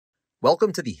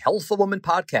Welcome to the Healthful Woman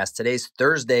podcast. Today's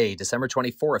Thursday, December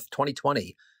 24th,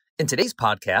 2020. In today's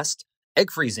podcast,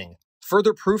 egg freezing,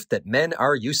 further proof that men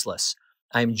are useless.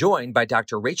 I'm joined by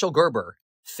Dr. Rachel Gerber,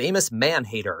 famous man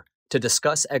hater, to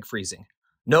discuss egg freezing.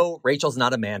 No, Rachel's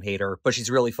not a man hater, but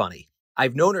she's really funny.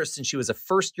 I've known her since she was a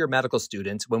first-year medical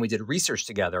student when we did research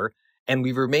together, and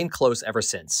we've remained close ever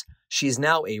since. She's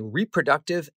now a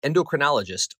reproductive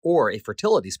endocrinologist or a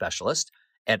fertility specialist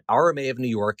at RMA of New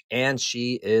York, and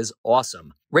she is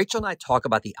awesome. Rachel and I talk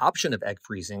about the option of egg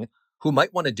freezing, who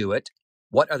might want to do it,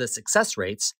 what are the success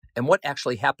rates, and what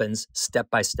actually happens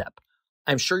step by step.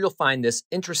 I'm sure you'll find this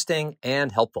interesting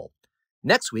and helpful.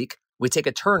 Next week, we take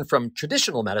a turn from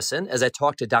traditional medicine as I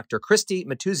talk to Dr. Christy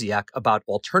Matuziak about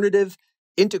alternative,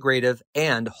 integrative,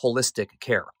 and holistic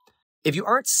care. If you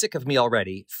aren't sick of me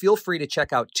already, feel free to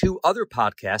check out two other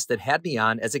podcasts that had me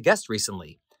on as a guest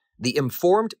recently. The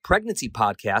Informed Pregnancy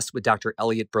podcast with Dr.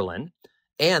 Elliot Berlin,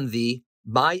 and the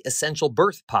My Essential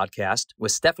Birth podcast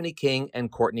with Stephanie King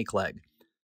and Courtney Clegg.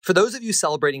 For those of you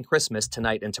celebrating Christmas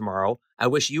tonight and tomorrow, I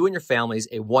wish you and your families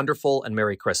a wonderful and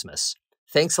Merry Christmas.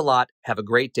 Thanks a lot, have a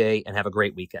great day, and have a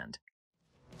great weekend.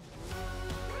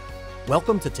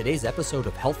 Welcome to today's episode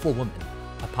of Healthful Woman,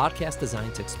 a podcast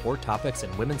designed to explore topics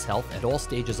in women's health at all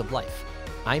stages of life.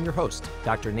 I'm your host,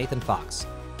 Dr. Nathan Fox,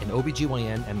 an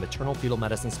OBGYN and maternal fetal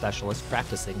medicine specialist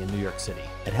practicing in New York City.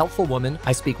 At Healthful Woman,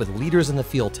 I speak with leaders in the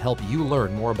field to help you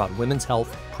learn more about women's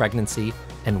health, pregnancy,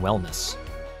 and wellness.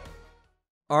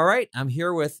 All right, I'm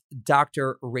here with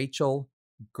Dr. Rachel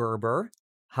Gerber.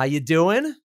 How you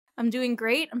doing? I'm doing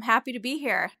great. I'm happy to be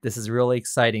here. This is really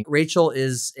exciting. Rachel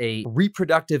is a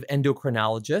reproductive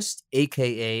endocrinologist,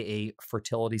 aka a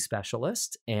fertility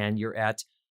specialist, and you're at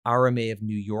RMA of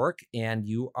New York, and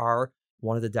you are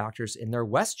one of the doctors in their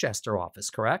Westchester office,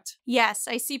 correct? Yes,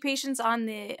 I see patients on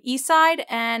the East Side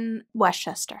and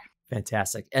Westchester.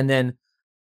 Fantastic. And then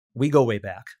we go way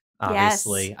back,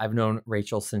 obviously. Yes. I've known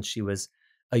Rachel since she was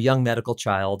a young medical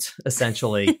child,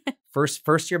 essentially.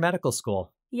 first year medical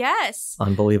school. Yes.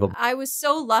 Unbelievable. I was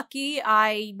so lucky.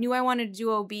 I knew I wanted to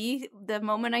do OB the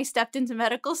moment I stepped into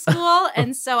medical school.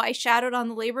 And so I shadowed on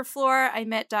the labor floor. I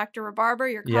met Dr. Gerber,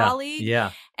 your colleague.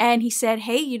 Yeah. And he said,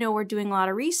 hey, we're doing a lot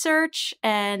of research.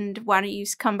 And why don't you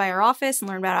come by our office and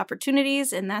learn about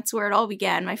opportunities? And that's where it all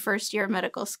began, my first year of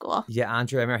medical school. Yeah,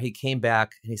 Andre, I remember he came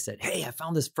back and he said, hey, I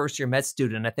found this first year med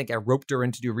student. I think I roped her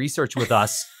in to do research with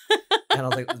us. And I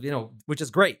was like, which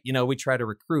is great. We try to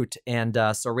recruit. And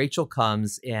so Rachel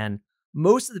comes, and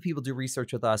most of the people do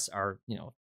research with us are,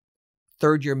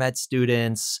 third year med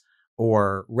students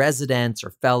or residents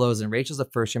or fellows. And Rachel's a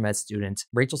first year med student.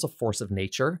 Rachel's a force of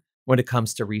nature when it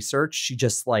comes to research. She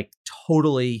just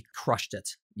totally crushed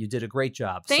it. You did a great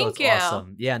job. Thank you.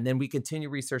 Awesome. Yeah. And then we continue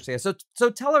research there. So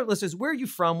tell our listeners, where are you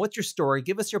from? What's your story?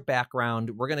 Give us your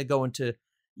background. We're going to go into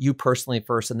you personally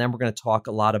first, and then we're going to talk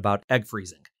a lot about egg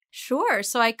freezing. Sure.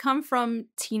 So I come from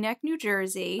Teaneck, New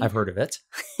Jersey. I've heard of it.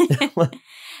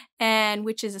 And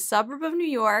which is a suburb of New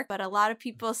York, but a lot of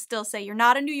people still say you're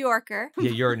not a New Yorker.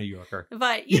 Yeah, you're a New Yorker.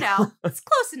 But, it's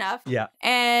close enough. Yeah.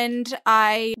 And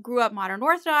I grew up modern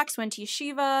Orthodox, went to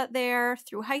yeshiva there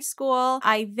through high school.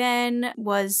 I then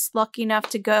was lucky enough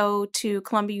to go to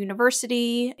Columbia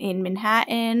University in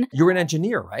Manhattan. You were an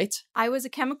engineer, right? I was a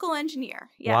chemical engineer.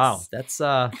 Yes. Wow. That's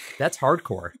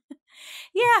hardcore.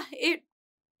 Yeah,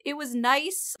 it was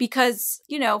nice because,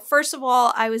 first of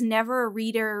all, I was never a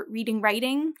reading,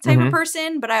 writing type of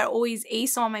person, but I always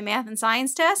ace on my math and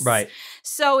science tests. Right.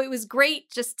 So it was great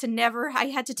just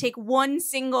I had to take one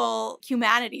single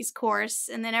humanities course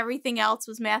and then everything else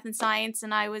was math and science,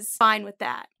 and I was fine with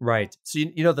that. Right. So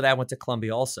you know that I went to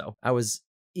Columbia also. I was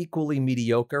equally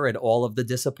mediocre at all of the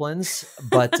disciplines,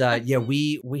 but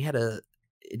we had an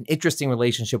interesting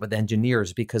relationship with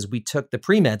engineers because we took the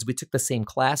pre-meds, we took the same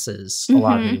classes. A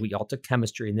lot of it, we all took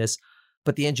chemistry and this,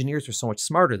 but the engineers were so much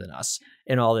smarter than us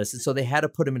in all this. And so they had to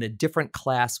put them in a different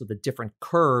class with a different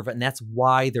curve. And that's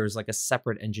why there's a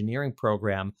separate engineering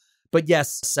program. But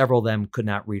yes, several of them could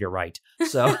not read or write.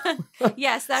 So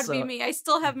yes, that'd be me. I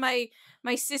still have my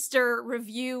sister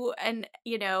review and,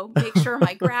 make sure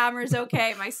my grammar's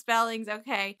okay, my spelling's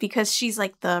okay, because she's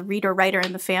the reader writer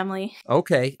in the family.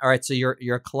 Okay. All right. So you're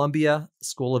at Columbia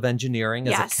School of Engineering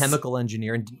as Yes. a chemical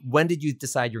engineer. And when did you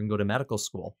decide you were going to go to medical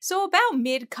school? So about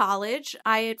mid-college,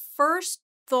 I at first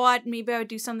thought maybe I would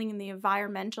do something in the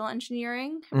environmental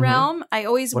engineering realm. I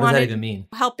always What wanted does that even mean?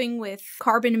 helping with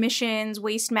carbon emissions,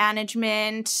 waste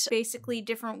management, basically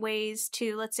different ways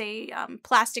to, let's say,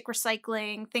 plastic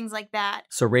recycling, things like that.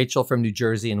 So Rachel from New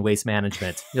Jersey and waste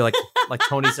management. You're like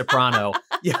Tony Soprano.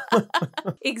 Yeah.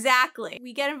 Exactly.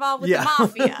 We get involved with the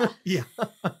mafia. Yeah.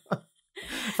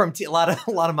 From a lot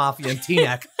of mafia and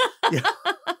Teaneck. Yeah.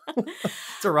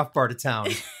 It's a rough part of town.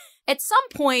 At some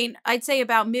point, I'd say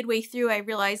about midway through, I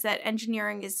realized that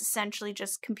engineering is essentially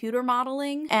just computer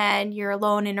modeling, and you're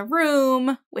alone in a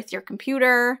room with your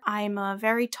computer. I'm a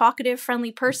very talkative,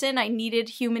 friendly person. I needed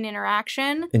human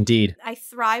interaction. Indeed. I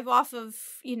thrive off of,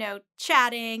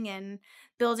 chatting and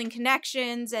building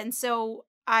connections. And so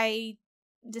I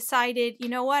decided, you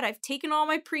know what, I've taken all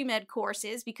my pre-med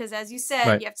courses because, as you said,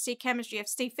 Right. you have to take chemistry, you have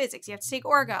to take physics, you have to take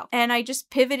orgo. And I just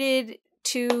pivoted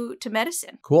to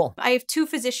medicine. Cool. I have 2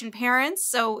 physician parents,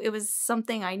 so it was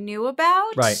something I knew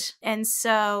about. Right. And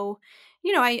so,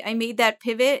 I made that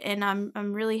pivot, and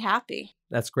I'm really happy.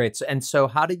 That's great. So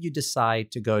how did you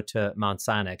decide to go to Mount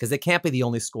Sinai? Because it can't be the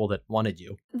only school that wanted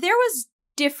you. There was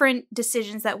different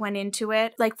decisions that went into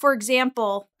it. Like, for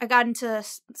example, I got into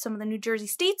some of the New Jersey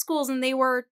state schools, and they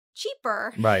were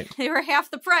cheaper. Right. They were half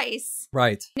the price.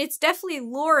 Right. And it's definitely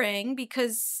luring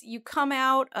because you come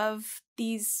out of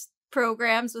these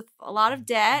programs with a lot of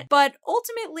debt, but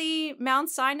ultimately Mount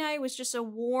Sinai was just a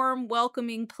warm,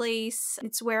 welcoming place.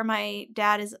 It's where my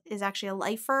dad is actually a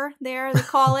lifer there, they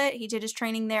call it. He did his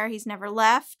training there. He's never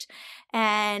left,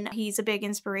 and he's a big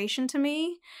inspiration to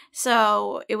me.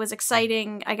 So it was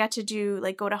exciting. I got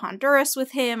to go to Honduras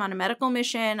with him on a medical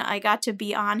mission. I got to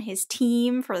be on his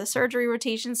team for the surgery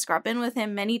rotation, scrub in with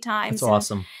him many times. That's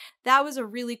awesome. That was a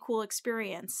really cool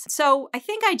experience. So I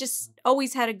think I just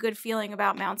always had a good feeling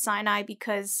about Mount Sinai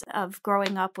because of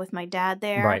growing up with my dad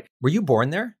there. Right. Were you born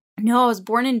there? No, I was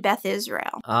born in Beth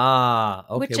Israel. Ah,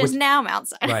 okay. Which is now Mount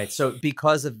Sinai. Right. So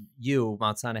because of you,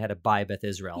 Mount Sinai had to buy Beth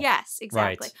Israel. Yes,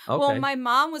 exactly. Right. Okay. Well, my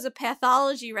mom was a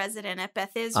pathology resident at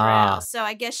Beth Israel. So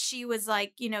I guess she was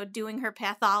doing her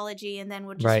pathology and then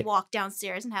would just walk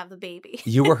downstairs and have the baby.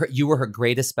 You were her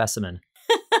greatest specimen.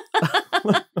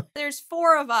 There's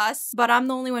 4 of us, but I'm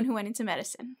the only one who went into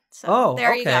medicine. So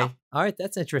there you go. All right.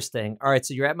 That's interesting. All right.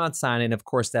 So you're at Mount Sinai, and of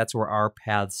course, that's where our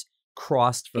paths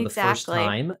crossed for the first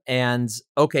time. And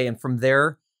from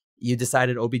there, you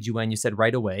decided OBGYN, you said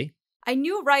right away. I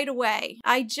knew right away.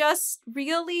 I just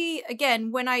really,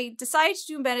 again, when I decided to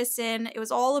do medicine, it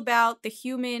was all about the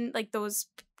human, like those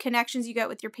connections you get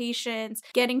with your patients,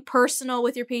 getting personal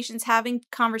with your patients, having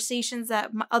conversations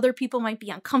that other people might be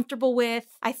uncomfortable with.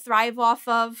 I thrive off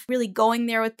of really going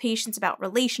there with patients about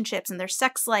relationships and their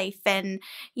sex life and,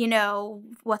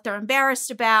 what they're embarrassed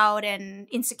about and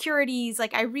insecurities.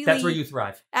 That's where you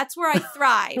thrive. That's where I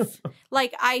thrive.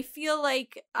 I feel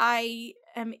like I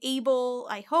am able,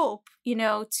 I hope,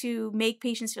 to make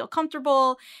patients feel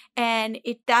comfortable. And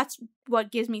that's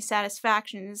what gives me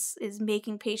satisfaction is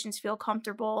making patients feel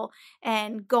comfortable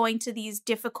and going to these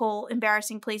difficult,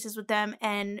 embarrassing places with them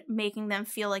and making them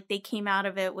feel like they came out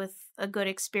of it with a good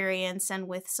experience and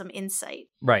with some insight.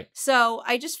 Right. So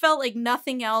I just felt like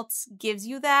nothing else gives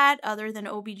you that other than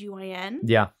OBGYN.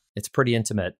 Yeah. It's pretty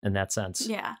intimate in that sense.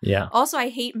 Yeah. Yeah. Also, I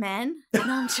hate men. No,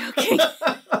 I'm joking.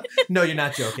 No, you're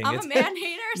not joking. I'm a man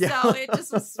hater, so it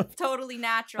just was totally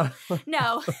natural.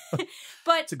 No,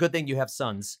 but it's a good thing you have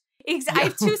sons. Exactly. I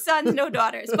have 2 sons, no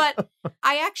daughters. But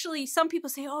some people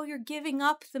say, oh, you're giving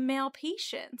up the male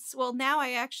patients. Well, now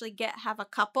I actually have a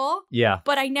couple. Yeah.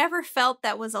 But I never felt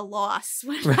that was a loss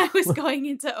when I was going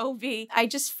into OB. I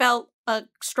just felt a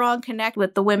strong connect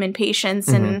with the women patients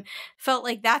and felt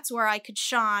like that's where I could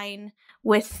shine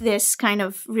with this kind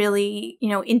of really,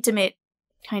 intimate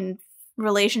kind of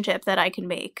relationship that I can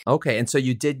make. Okay. And so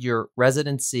you did your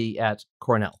residency at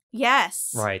Cornell.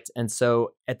 Yes. Right. And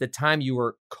so at the time you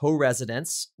were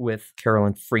co-residents with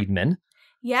Carolyn Friedman.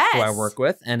 Yes. Who I work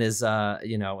with and is,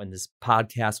 in this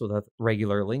podcast with us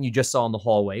regularly. And you just saw in the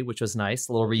hallway, which was nice.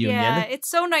 A little reunion. Yeah, it's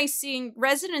so nice seeing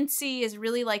residency is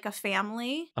really like a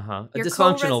family. A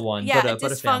dysfunctional one. Yeah, but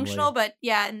dysfunctional, but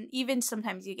yeah. And even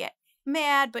sometimes you get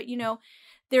mad, but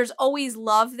there's always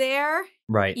love there.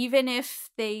 Right. Even if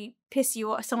they piss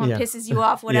you off, someone pisses you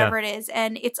off, whatever it is.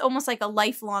 And it's almost like a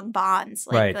lifelong bonds,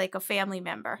 like a family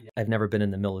member. I've never been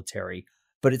in the military.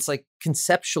 But it's like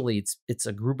conceptually, it's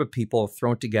a group of people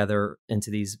thrown together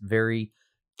into these very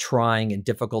trying and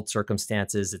difficult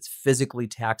circumstances. It's physically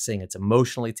taxing. It's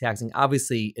emotionally taxing.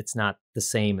 Obviously, it's not the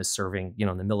same as serving,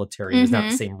 in the military. There's not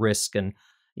the same risk and,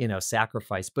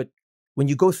 sacrifice. But when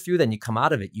you go through that and you come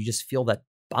out of it, you just feel that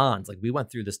bond. Like we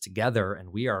went through this together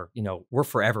and we are, we're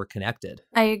forever connected.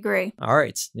 I agree. All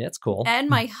right. Yeah, that's cool. And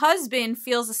my husband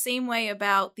feels the same way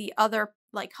about the other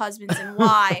husbands and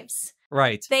wives.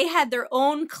 Right. They had their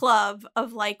own club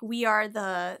of we are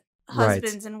the Right.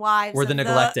 husbands and wives We're the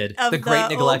neglected, the great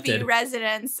neglected OB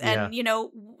residents. And,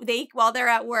 while they're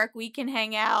at work, we can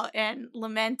hang out and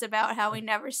lament about how we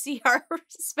never see our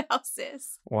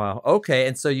spouses. Wow. Okay.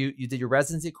 And so you did your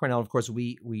residency at Cornell. Of course,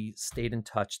 we stayed in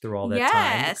touch through all that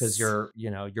time because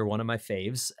you're one of my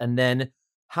faves. And then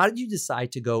how did you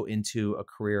decide to go into a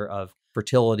career of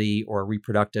fertility or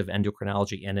reproductive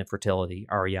endocrinology and infertility,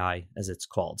 REI as it's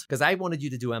called? Because I wanted you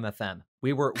to do MFM.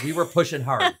 We were pushing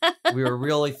hard. We were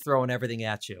really throwing everything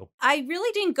at you. I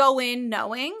really didn't go in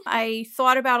knowing. I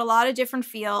thought about a lot of different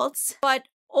fields, but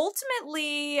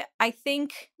ultimately, I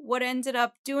think what ended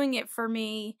up doing it for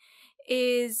me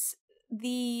is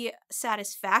the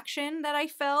satisfaction that I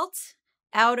felt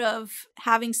out of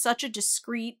having such a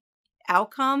discrete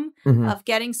outcome of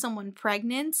getting someone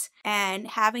pregnant and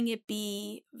having it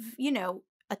be,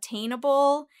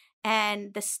 attainable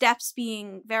and the steps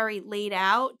being very laid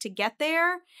out to get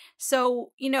there.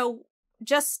 So,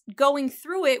 just going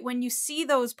through it, when you see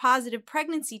those positive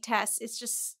pregnancy tests, it's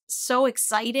just so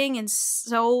exciting and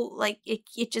so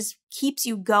it just keeps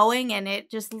you going and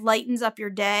it just lightens up your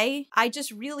day. I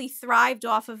just really thrived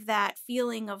off of that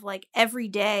feeling of every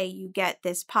day you get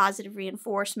this positive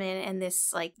reinforcement and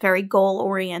this very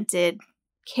goal-oriented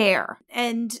care.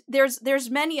 And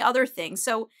there's many other things.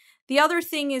 So the other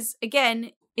thing is,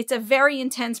 again, it's a very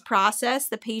intense process.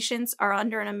 The patients are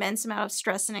under an immense amount of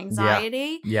stress and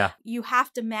anxiety. Yeah. You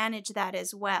have to manage that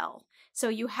as well. So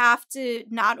you have to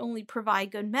not only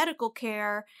provide good medical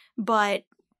care, but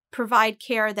provide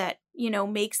care that,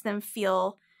 makes them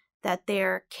feel that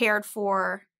they're cared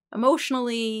for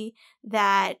emotionally,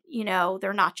 that,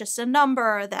 they're not just a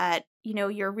number, that,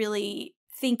 you're really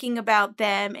thinking about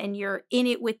them and you're in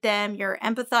it with them, you're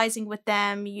empathizing with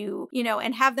them,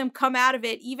 and have them come out of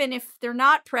it, even if they're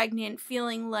not pregnant,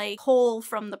 feeling whole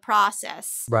from the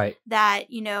process. Right. That,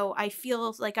 I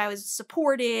feel like I was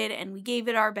supported and we gave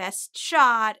it our best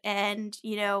shot and,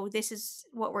 this is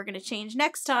what we're going to change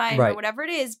next time or whatever it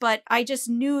is. But I just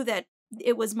knew that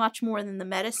it was much more than the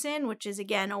medicine, which is,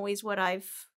 again, always what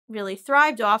I've really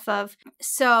thrived off of.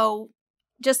 So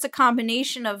just a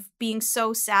combination of being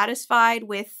so satisfied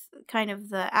with kind of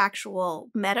the actual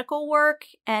medical work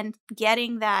and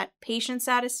getting that patient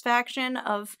satisfaction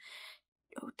of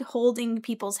holding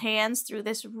people's hands through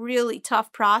this really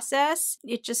tough process,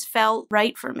 it just felt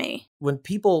right for me. When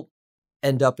people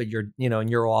end up at your, in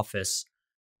your office,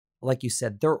 like you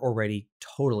said, they're already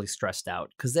totally stressed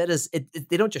out because that is it.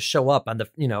 They don't just show up on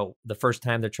the first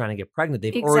time they're trying to get pregnant.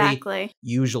 They've already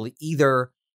usually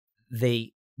either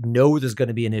they know there's going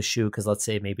to be an issue because let's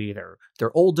say maybe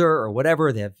they're older or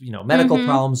whatever, they have medical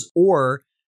problems, or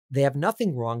they have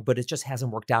nothing wrong but it just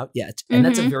hasn't worked out yet, and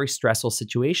that's a very stressful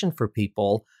situation for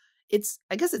people.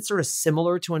 I guess it's sort of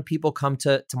similar to when people come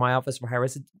to my office for high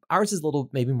risk. Ours is a little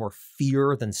maybe more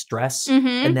fear than stress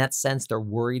in that sense. They're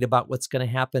worried about what's going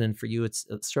to happen, and for you it's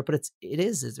stress, but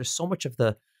there's so much of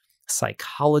the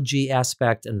psychology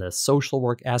aspect and the social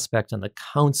work aspect and the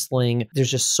counseling.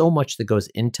 There's just so much that goes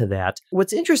into that.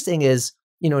 What's interesting is,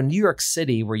 in New York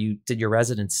City, where you did your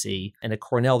residency, and at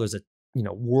Cornell, there's a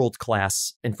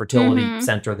world-class infertility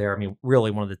center there. I mean,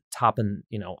 really one of the top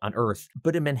on earth.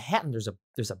 But in Manhattan, there's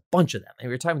a bunch of them. And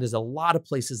we're talking, there's a lot of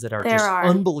places that are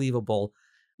unbelievable,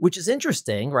 which is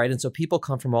interesting, right? And so people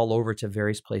come from all over to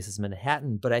various places in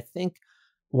Manhattan. But I think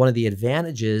one of the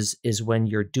advantages is when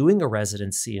you're doing a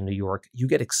residency in New York, you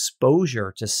get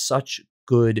exposure to such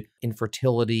good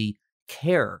infertility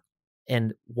care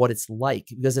and what it's like.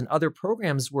 Because in other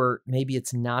programs where maybe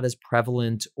it's not as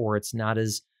prevalent or it's not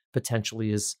as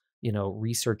potentially as,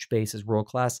 research-based as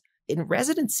world-class, in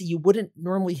residency, you wouldn't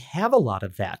normally have a lot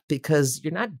of that because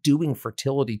you're not doing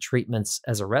fertility treatments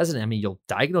as a resident. I mean, you'll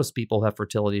diagnose people who have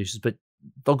fertility issues, but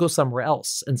they'll go somewhere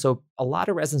else. And so a lot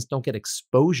of residents don't get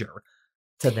exposure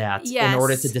to that in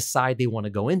order to decide they want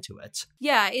to go into it.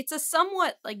 Yeah, it's a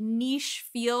somewhat niche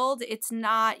field. It's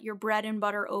not your bread and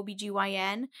butter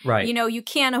OBGYN. Right. You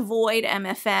can't avoid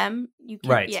MFM. You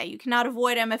cannot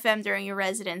avoid MFM during your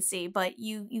residency, but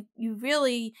you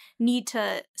really need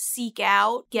to seek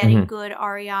out getting good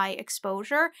REI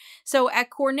exposure. So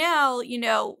at Cornell,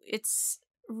 it's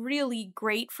really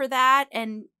great for that,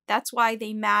 and that's why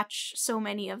they match so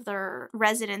many of their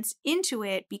residents into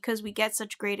it, because we get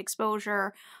such great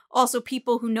exposure. Also,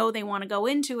 people who know they want to go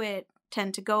into it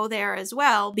tend to go there as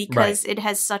well because it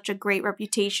has such a great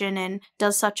reputation and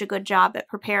does such a good job at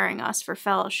preparing us for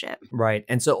fellowship. Right.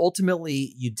 And so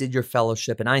ultimately you did your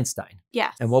fellowship in Einstein.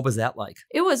 Yes. And what was that like?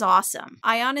 It was awesome.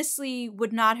 I honestly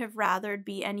would not have rathered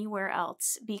be anywhere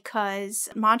else because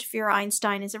Montefiore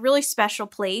Einstein is a really special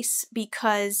place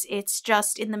because it's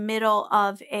just in the middle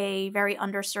of a very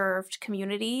underserved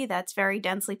community that's very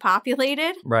densely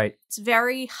populated. Right. It's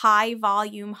very high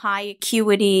volume, high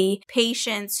acuity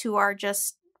patients who are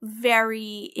just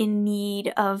very in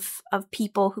need of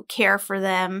people who care for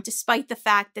them, despite the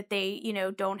fact that they,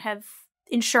 don't have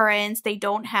insurance, they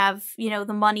don't have,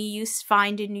 the money you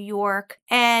find in New York.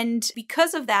 And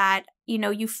because of that,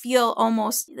 you feel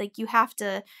almost like you have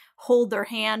to hold their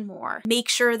hand more, make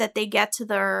sure that they get to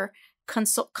their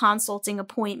consulting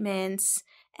appointments,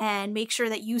 and make sure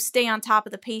that you stay on top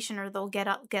of the patient or they'll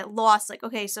get lost. Like,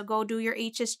 okay, so go do your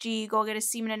HSG, go get a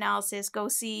semen analysis, go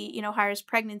see, high-risk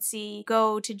pregnancy,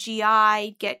 go to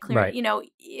GI, get clear. Right.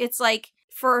 It's like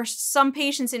for some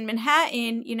patients in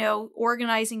Manhattan,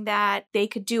 organizing that, they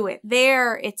could do it.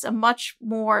 There, it's a much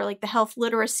more like the health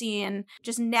literacy and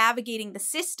just navigating the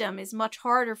system is much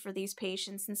harder for these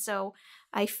patients. And so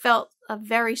I felt a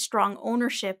very strong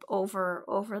ownership over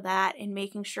that and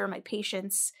making sure my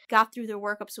patients got through their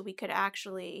workup so we could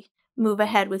actually move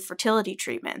ahead with fertility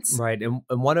treatments. Right. And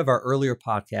in one of our earlier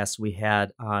podcasts, we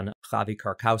had on Javi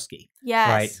Karkowski. Yes.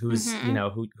 Right. Who's,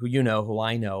 who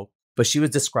I know. But she was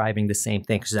describing the same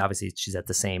thing because obviously she's at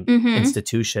the same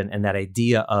institution. And that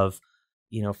idea of,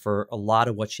 for a lot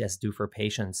of what she has to do for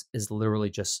patients is literally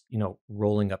just,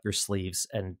 rolling up your sleeves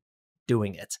and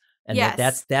doing it. And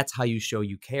that's how you show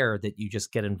you care, that you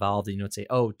just get involved and say,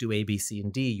 oh, do A, B, C,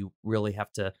 and D. You really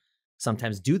have to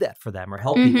sometimes do that for them or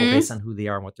help people based on who they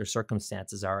are and what their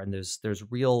circumstances are. And there's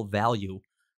real value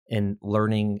in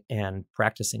learning and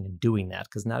practicing and doing that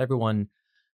because not everyone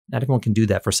can do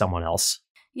that for someone else.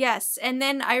 Yes. And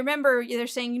then I remember they're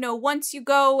saying, once you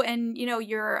go and,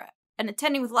 you're and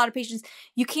attending with a lot of patients,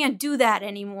 you can't do that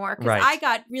anymore. Because I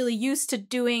got really used to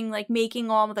doing making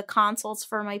all of the consults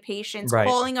for my patients,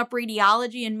 calling up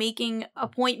radiology and making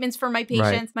appointments for my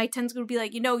patients. My attendants would be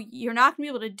like, you're not going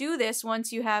to be able to do this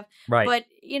once you have. But,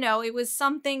 it was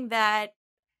something that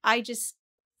I just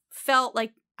felt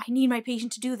like I need my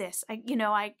patient to do this. I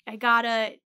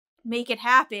gotta make it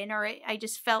happen. Or I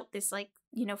just felt this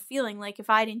feeling like if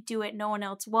I didn't do it, no one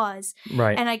else was.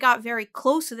 Right. And I got very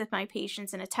close with my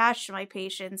patients and attached to my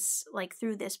patients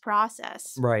through this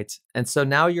process. Right. And so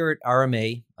now you're at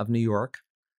RMA of New York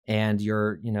and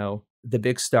you're, the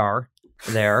big star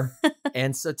there.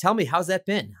 And so tell me, how's that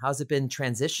been? How's it been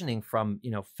transitioning from,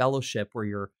 fellowship where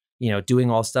you're,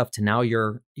 doing all stuff to now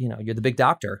you're the big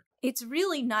doctor? It's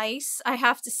really nice, I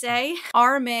have to say.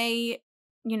 RMA,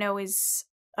 is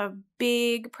a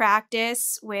big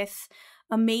practice with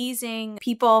amazing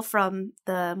people, from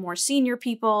the more senior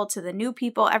people to the new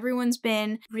people. Everyone's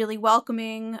been really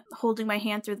welcoming, holding my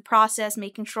hand through the process,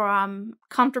 making sure I'm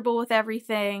comfortable with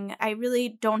everything. I really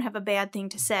don't have a bad thing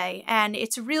to say. And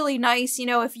it's really nice,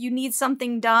 if you need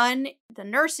something done, the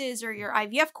nurses or your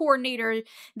IVF coordinator,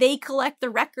 they collect the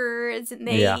records and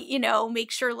they,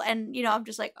 make sure. And, I'm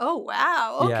just like, oh,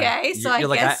 wow. Okay. Yeah. So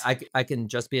you're I guess I can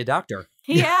just be a doctor.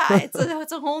 Yeah,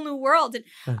 it's a whole new world.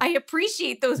 And I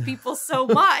appreciate those people so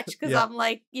much because I'm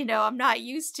like, I'm not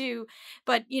used to.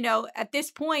 But, at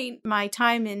this point, my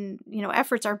time and,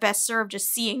 efforts are best served just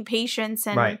seeing patients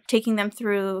and taking them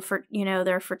through for,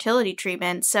 their fertility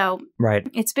treatment. So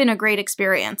it's been a great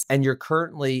experience. And you're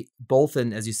currently both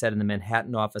in, as you said, in the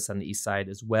Manhattan office on the east side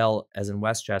as well as in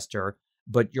Westchester.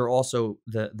 But you're also,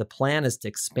 the plan is to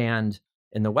expand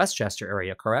in the Westchester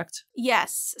area, correct?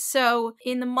 Yes. So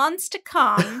in the months to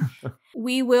come,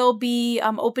 we will be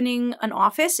opening an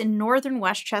office in northern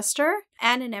Westchester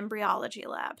and an embryology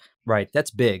lab. Right.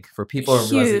 That's big for people.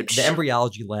 Huge. The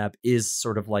embryology lab is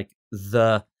sort of like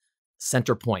the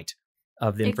center point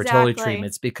of the infertility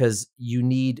treatments because you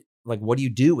need, what do you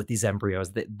do with these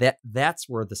embryos? That's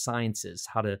where the science is,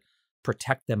 how to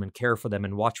protect them and care for them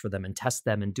and watch for them and test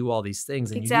them and do all these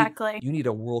things. And you need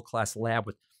a world-class lab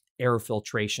with air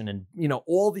filtration and,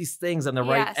 all these things and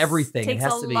everything. Takes it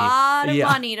has to be a lot of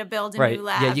money to build a new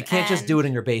lab. Yeah, you can't just do it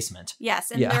in your basement.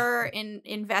 Yes, and they're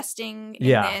investing in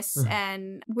this,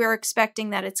 and we're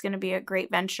expecting that it's going to be a great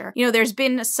venture. There's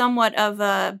been somewhat of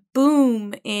a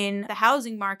boom in the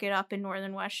housing market up in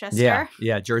northern Westchester.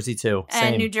 Yeah, Jersey too.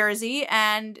 And Same. New Jersey.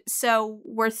 And so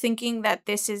we're thinking that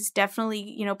this is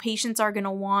definitely, patients are going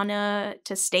to want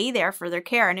to stay there for their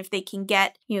care. And if they can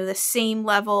get, the same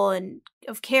level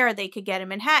of care they could get in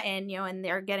Manhattan, and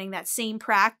they're getting that same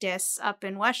practice up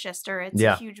in Westchester, it's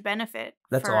a huge benefit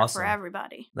awesome. for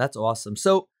everybody. That's awesome.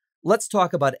 So let's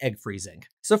talk about egg freezing.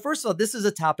 So first of all, this is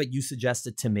a topic you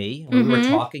suggested to me. When we were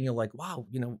talking, you're like, wow,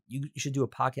 you should do a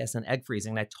podcast on egg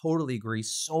freezing. And I totally agree.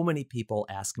 So many people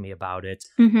ask me about it.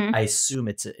 I assume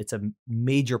it's a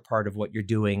major part of what you're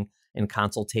doing in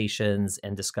consultations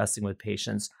and discussing with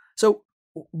patients. So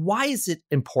why is it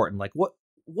important? Like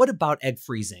what about egg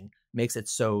freezing makes it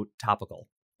so topical?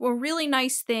 Well, a really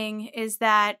nice thing is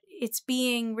that it's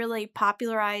being really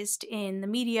popularized in the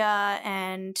media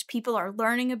and people are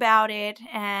learning about it.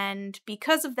 And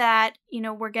because of that,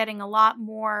 we're getting a lot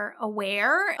more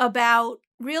aware about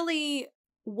really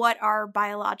what our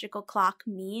biological clock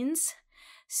means.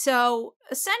 So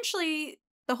essentially,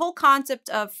 the whole concept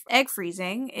of egg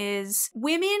freezing is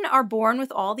women are born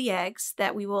with all the eggs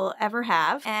that we will ever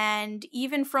have. And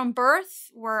even from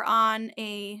birth, we're on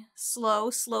a slow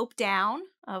slope down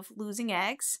of losing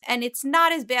eggs. And it's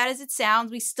not as bad as it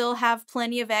sounds. We still have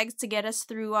plenty of eggs to get us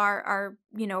through our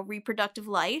reproductive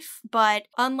life. But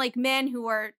unlike men who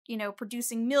are,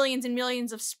 producing millions and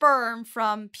millions of sperm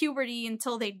from puberty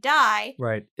until they die.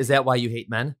 Right. Is that why you hate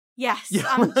men? Yes, yeah.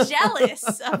 I'm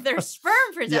jealous of their sperm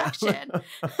production.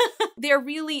 Yeah. There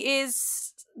really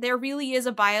is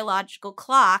a biological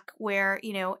clock where,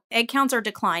 egg counts are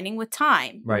declining with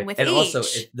time, right? With and age. Also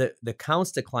the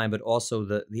counts decline, but also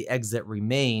the eggs that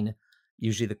remain,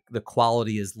 usually the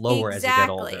quality is lower as you get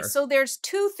older. So there's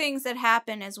two things that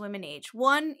happen as women age.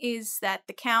 One is that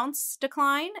the counts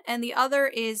decline, and the other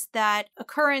is that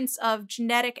occurrence of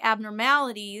genetic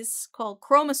abnormalities called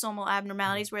chromosomal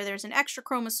abnormalities, where there's an extra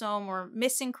chromosome or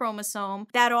missing chromosome,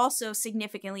 that also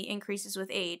significantly increases with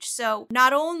age. So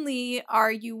not only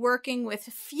are you working with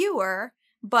fewer,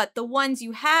 but the ones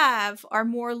you have are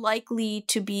more likely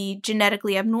to be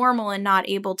genetically abnormal and not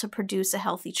able to produce a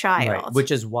healthy child. Right. Which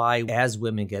is why as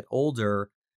women get older,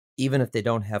 even if they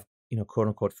don't have, quote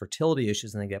unquote, fertility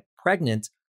issues and they get pregnant,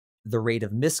 the rate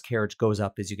of miscarriage goes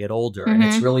up as you get older. And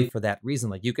it's really for that reason.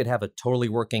 Like you could have a totally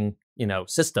working,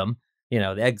 system,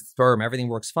 the egg, sperm, everything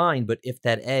works fine. But if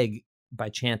that egg by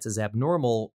chance is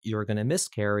abnormal, you're going to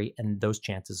miscarry, and those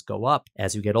chances go up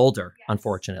as you get older,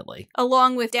 unfortunately.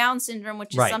 Along with Down syndrome,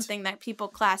 which is something that people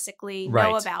classically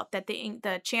know about, that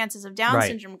the chances of Down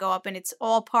syndrome go up, and it's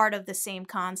all part of the same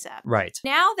concept. Right.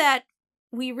 Now that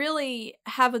we really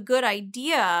have a good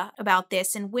idea about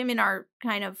this, and women are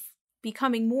kind of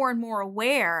becoming more and more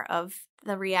aware of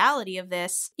the reality of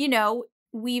this,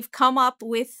 we've come up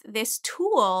with this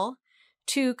tool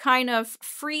to kind of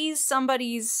freeze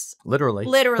somebody's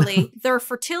literally their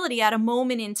fertility at a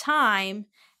moment in time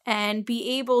and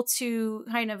be able to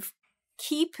kind of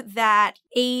keep that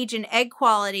age and egg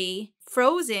quality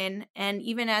frozen, and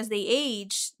even as they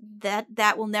age,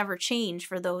 that will never change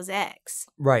for those eggs.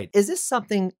 Right. Is this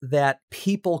something that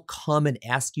people come and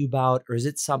ask you about, or is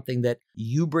it something that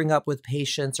you bring up with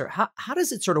patients, or how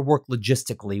does it sort of work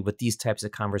logistically with these types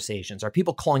of conversations? Are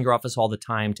people calling your office all the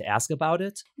time to ask about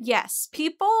it? Yes.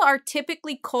 People are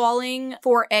typically calling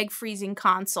for egg freezing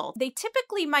consult. They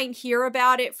typically might hear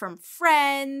about it from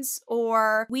friends,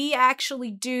 or we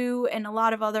actually do, and a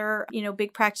lot of other,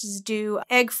 big practices do,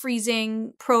 egg freezing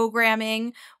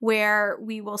programming where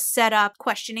we will set up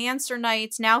question answer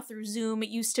nights. Now through Zoom, it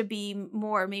used to be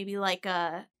more maybe like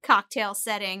a cocktail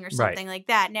setting or something like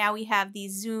that. Now we have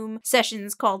these Zoom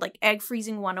sessions called like Egg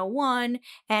Freezing 101,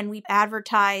 and we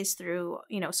advertise through,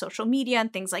 social media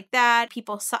and things like that.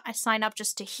 People sign up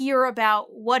just to hear about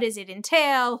what does it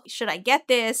entail? Should I get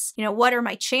this? What are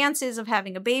my chances of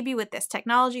having a baby with this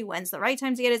technology? When's the right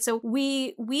time to get it? So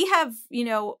we have,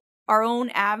 our own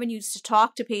avenues to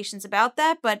talk to patients about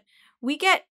that, but we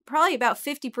get probably about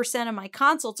 50% of my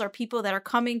consults are people that are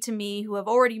coming to me who have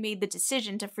already made the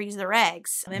decision to freeze their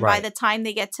eggs. And by the time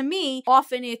they get to me,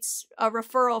 often it's a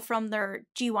referral from their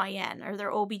GYN or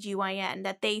their OBGYN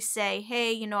that they say,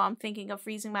 hey, I'm thinking of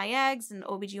freezing my eggs, and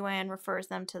OBGYN refers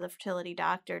them to the fertility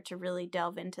doctor to really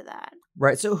delve into that.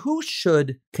 Right. So who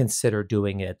should consider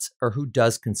doing it, or who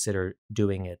does consider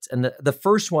doing it? And the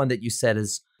first one that you said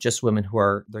is just women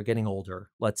who they're getting older,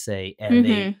 let's say, and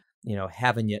they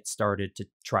haven't yet started to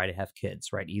try to have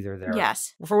kids, right? Either they're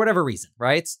for whatever reason,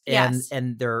 right? And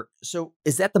so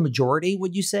is that the majority,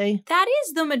 would you say? That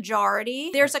is the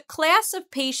majority. There's a class of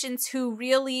patients who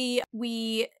really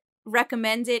we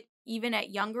recommend it even at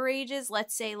younger ages,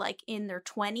 let's say like in their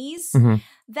 20s. Mm-hmm.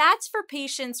 That's for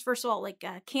patients, first of all, like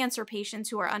cancer patients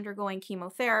who are undergoing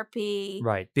chemotherapy.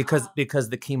 Right. Because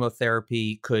the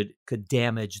chemotherapy could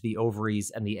damage the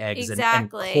ovaries and the eggs and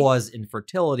Exactly. cause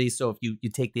infertility. So if you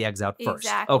take the eggs out first.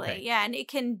 Exactly. Okay. Yeah. And it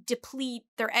can deplete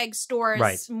their egg stores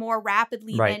Right. more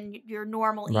rapidly Right. than your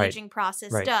normal Right. aging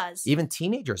process Right. does. Even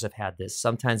teenagers have had this.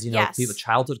 Sometimes, Yes. people,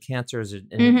 childhood cancers, and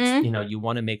Mhm. you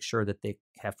want to make sure that they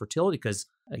have fertility because,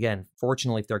 again,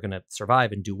 fortunately, if they're going to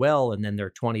survive and do well, and then they're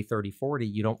 20, 30, 40,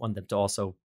 you don't want them to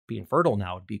also be infertile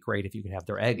now. It'd be great if you could have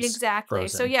their eggs Exactly.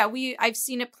 frozen. So yeah, I've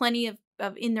seen it plenty of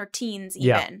in their teens even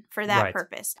Yeah. for that Right.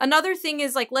 purpose. Another thing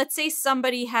is like, let's say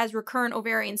somebody has recurrent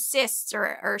ovarian cysts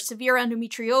or severe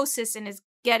endometriosis and is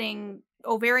getting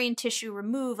ovarian tissue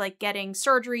removed, like getting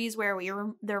surgeries where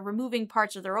they're removing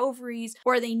parts of their ovaries,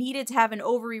 or they needed to have an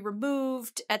ovary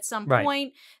removed at some Right.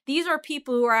 point. These are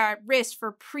people who are at risk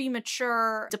for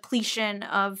premature depletion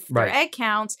of their Right. egg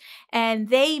counts, and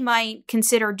they might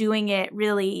consider doing it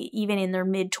really even in their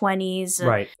mid-20s.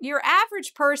 Right. Your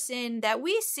average person that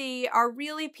we see are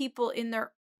really people in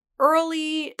their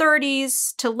early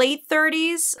 30s to late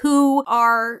 30s who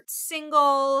are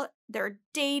single, they're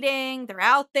dating, they're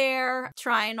out there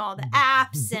trying all the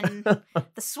apps and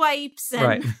the swipes and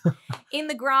Right. in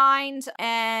the grind,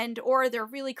 and or they're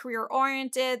really career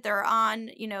oriented, they're on,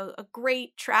 a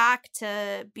great track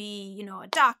to be, a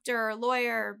doctor,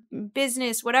 lawyer,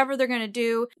 business, whatever they're going to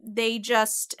do. They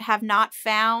just have not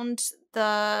found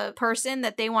the person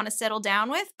that they want to settle down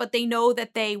with, but they know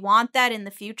that they want that in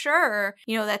the future, or,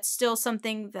 that's still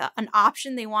something, an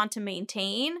option they want to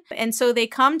maintain. And so they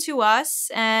come to us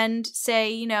and say,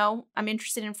 I'm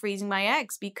interested in freezing my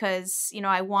eggs because,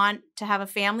 I want to have a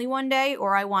family one day,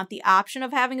 or I want the option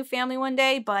of having a family one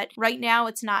day, but right now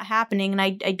it's not happening, and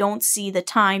I don't see the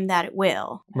time that it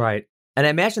will. Right. And I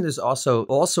imagine there's also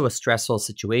a stressful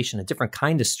situation, a different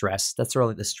kind of stress. That's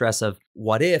really the stress of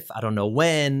what if, I don't know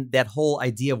when, that whole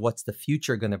idea of what's the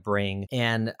future going to bring.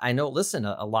 And I know, listen,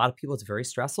 a lot of people, it's very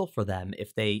stressful for them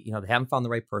if they, they haven't found the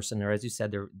right person, or as you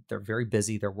said, they're very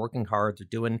busy, they're working hard, they're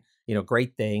doing,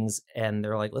 great things. And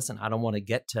they're like, listen, I don't want to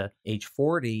get to age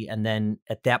 40 and then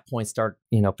at that point start,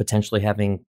 potentially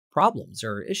having problems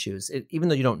or issues. Even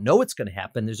though you don't know it's going to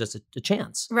happen, there's just a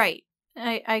chance. Right.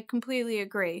 I completely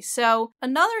agree. So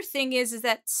another thing is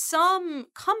that some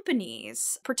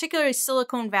companies, particularly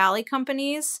Silicon Valley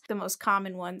companies, the most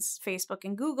common ones, Facebook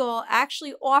and Google,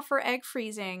 actually offer egg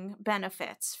freezing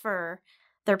benefits for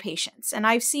their patients. And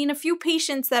I've seen a few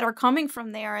patients that are coming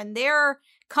from there, and they're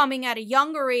coming at a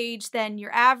younger age than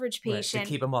your average patient. Right, to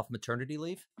keep them off maternity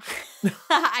leave?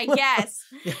 I guess.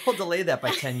 Yeah, we'll delay that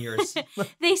by 10 years.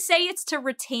 They say it's to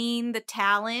retain the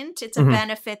talent. It's a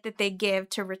benefit that they give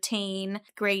to retain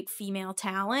great female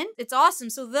talent. It's awesome.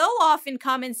 So they'll often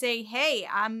come and say, hey,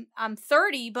 I'm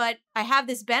 30, but I have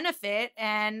this benefit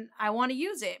and I want to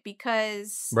use it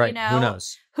because, right. Who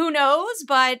knows? Who knows?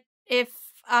 But if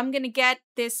I'm going to get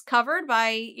this covered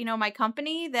by, my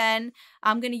company, then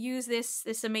I'm going to use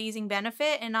this amazing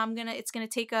benefit, and it's going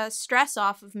to take a stress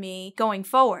off of me going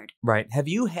forward. Right. Have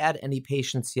you had any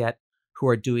patients yet who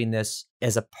are doing this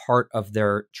as a part of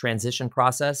their transition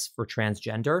process for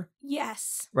transgender?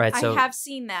 Yes. Right. So I have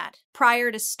seen that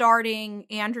prior to starting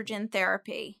androgen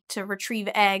therapy to retrieve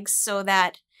eggs so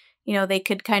that, they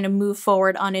could kind of move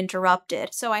forward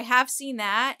uninterrupted. So I have seen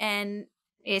that, and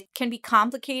it can be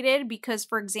complicated because,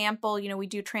 for example, we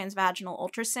do transvaginal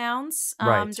ultrasounds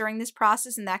during this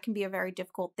process, and that can be a very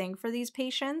difficult thing for these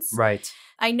patients. Right.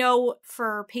 I know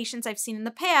for patients I've seen in the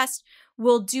past,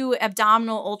 we'll do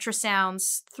abdominal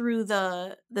ultrasounds through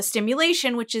the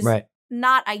stimulation, which is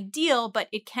not ideal, but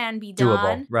it can be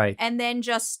done. Doable. Right. And then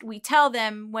we tell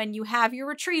them, when you have your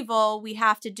retrieval, we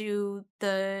have to do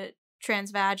the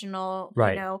transvaginal,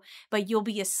 but you'll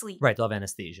be asleep. Right, they'll have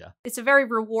anesthesia. It's a very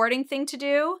rewarding thing to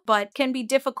do, but can be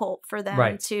difficult for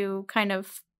them to kind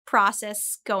of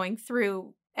process going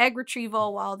through egg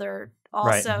retrieval while they're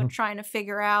also trying to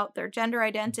figure out their gender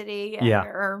identity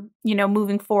or,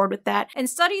 moving forward with that. And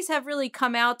studies have really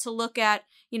come out to look at,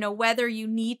 whether you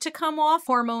need to come off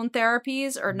hormone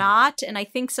therapies or not. And I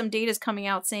think some data is coming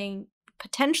out saying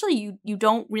potentially you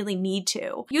don't really need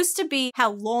to. Used to be,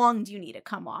 how long do you need to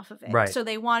come off of it? Right. So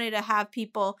they wanted to have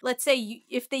people, let's say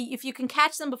if you can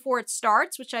catch them before it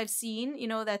starts, which I've seen,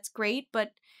 that's great,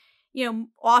 but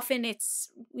often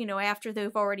it's, after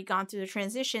they've already gone through the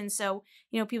transition. So,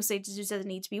 people say, does it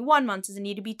need to be 1 month? Does it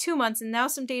need to be 2 months? And now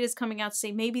some data is coming out to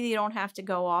say maybe they don't have to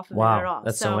go off of it at all.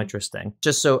 That's so interesting.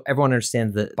 Just so everyone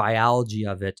understands the biology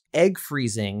of it, egg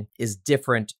freezing is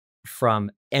different from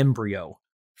embryo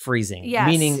freezing. Yes.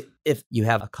 Meaning if you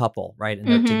have a couple, right, and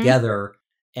they're together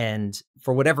and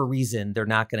for whatever reason, they're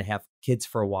not going to have kids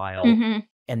for a while.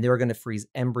 And they're going to freeze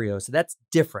embryos. So that's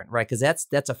different, right? Because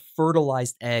that's a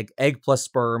fertilized egg plus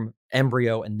sperm,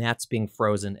 embryo, and that's being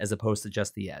frozen as opposed to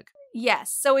just the egg.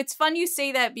 Yes. So it's fun you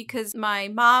say that because my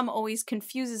mom always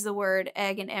confuses the word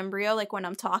egg and embryo, like when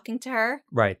I'm talking to her.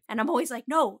 Right. And I'm always like,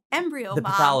 no, embryo, the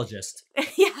Mom. pathologist.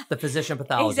 Yeah. The physician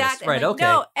pathologist. Exactly. Right. Like, okay.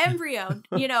 no, embryo.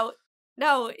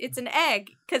 No, it's an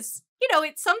egg. Because,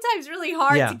 it's sometimes really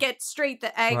hard to get straight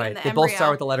the egg and the They embryo. both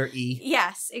start with the letter E.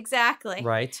 Yes, exactly.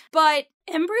 Right. But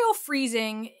embryo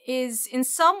freezing is, in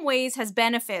some ways, has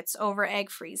benefits over egg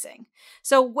freezing.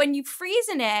 So when you freeze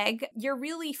an egg, you're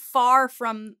really far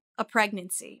from a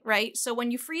pregnancy, right? So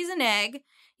when you freeze an egg,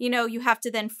 you have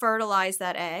to then fertilize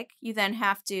that egg. You then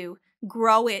have to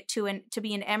grow it to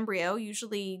be an embryo,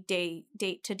 usually day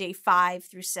 5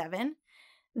 through 7.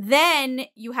 Then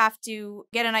you have to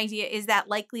get an idea, is that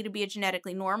likely to be a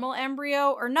genetically normal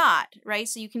embryo or not, right?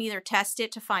 So you can either test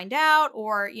it to find out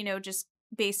or, just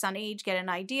based on age, get an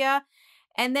idea.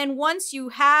 And then once you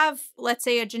have, let's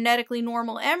say, a genetically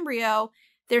normal embryo,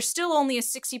 there's still only a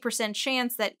 60%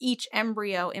 chance that each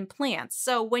embryo implants.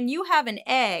 So when you have an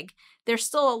egg, there's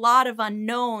still a lot of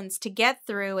unknowns to get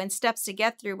through and steps to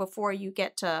get through before you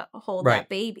get to hold that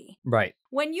baby. Right.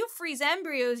 When you freeze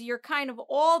embryos, you're kind of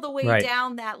all the way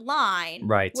down that line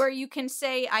where you can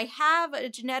say, I have a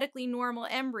genetically normal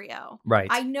embryo. Right.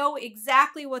 I know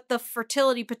exactly what the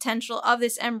fertility potential of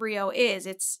this embryo is.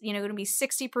 It's, going to be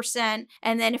 60%.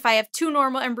 And then if I have 2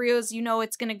 normal embryos,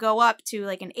 it's going to go up to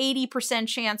like an 80%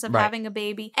 chance of having a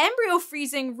baby. Embryo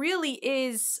freezing really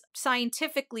is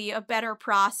scientifically a better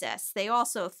process. They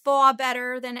also thaw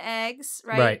better than eggs,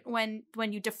 right? When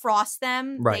you defrost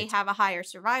them, they have a higher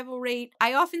survival rate.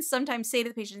 I often sometimes say to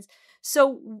the patients,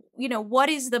 so, what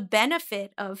is the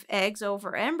benefit of eggs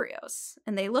over embryos?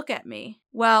 And they look at me.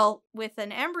 Well, with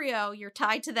an embryo, you're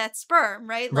tied to that sperm,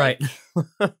 right?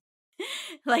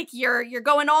 Like you're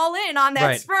going all in on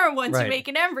that sperm once you make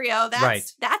an embryo.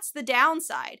 That's the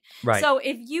downside. Right. So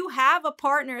if you have a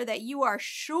partner that you are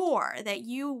sure that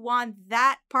you want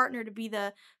that partner to be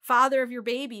the father of your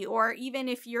baby, or even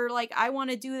if you're like, I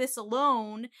want to do this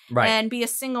alone and be a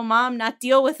single mom, not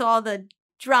deal with all the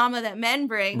drama that men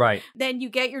bring, then you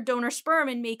get your donor sperm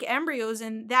and make embryos.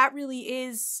 And that really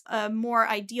is a more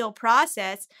ideal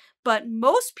process. But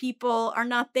most people are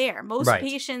not there. Most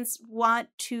patients want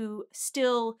to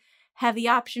still have the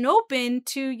option open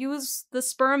to use the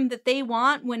sperm that they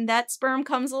want when that sperm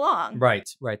comes along. Right.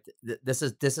 This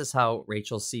is how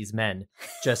Rachel sees men.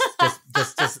 Just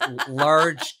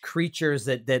large creatures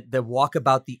that walk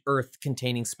about the earth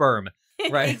containing sperm.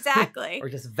 Right. Exactly. Or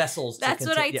just vessels. That's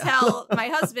what I tell my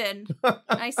husband.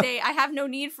 I say, I have no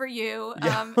need for you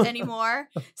anymore.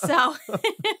 So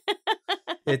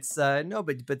it's no,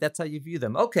 but that's how you view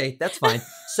them. Okay, that's fine.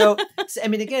 So I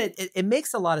mean, again, it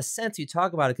makes a lot of sense. You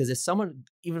talk about it because if someone,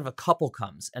 even if a couple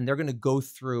comes and they're going to go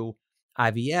through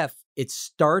IVF, it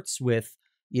starts with,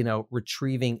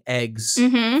 retrieving eggs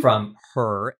from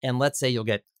her. And let's say you'll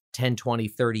get 10, 20,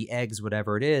 30 eggs,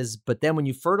 whatever it is. But then when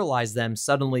you fertilize them,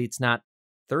 suddenly it's not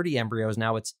 30 embryos.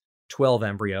 Now it's 12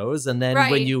 embryos. And then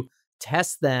when you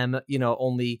test them,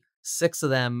 only 6 of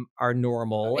them are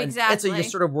normal. Exactly. And so you're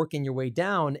sort of working your way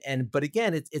down. But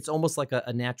again, it's almost like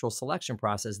a natural selection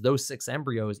process. Those 6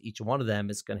 embryos, each one of them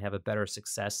is going to have a better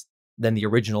success than the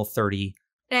original 30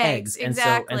 eggs.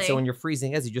 Exactly. And so when you're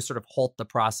freezing eggs, you just sort of halt the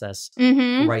process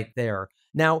right there.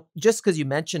 Now, just because you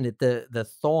mentioned it, the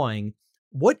thawing,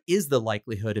 what is the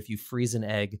likelihood if you freeze an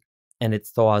egg and it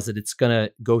thaws that it's going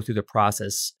to go through the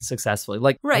process successfully?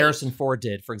 Like Harrison Ford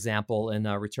did, for example, in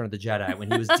Return of the Jedi,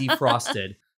 when he was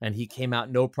defrosted and he came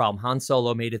out no problem. Han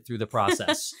Solo made it through the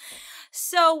process.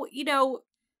 So,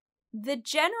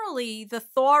 generally the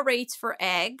thaw rates for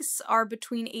eggs are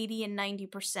between 80 and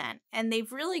 90%, and they've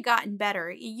really gotten better.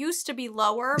 It used to be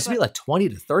lower. It used to be like 20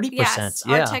 to 30%. Yes,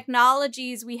 our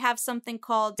technologies, we have something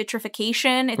called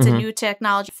vitrification. It's a new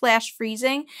technology, flash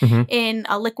freezing in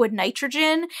a liquid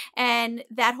nitrogen. And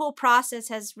that whole process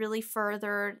has really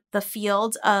furthered the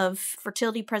field of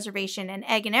fertility preservation and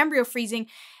egg and embryo freezing.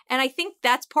 And I think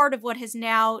that's part of what has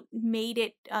now made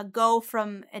it go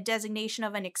from a designation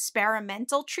of an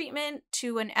experimental treatment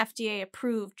to an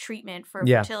FDA-approved treatment for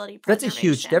fertility preservation. That's a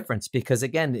huge difference because,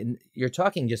 again, you're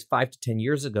talking just 5 to 10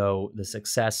 years ago, the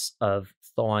success of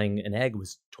thawing an egg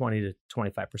was 20 to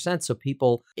 25%. So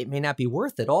people, it may not be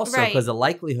worth it also because the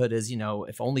likelihood is,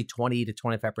 if only 20 to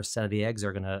 25% of the eggs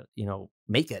are going to,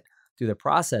 make it, through the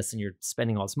process and you're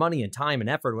spending all this money and time and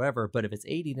effort, whatever. But if it's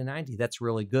 80 to 90, that's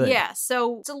really good. Yeah.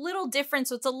 So it's a little different.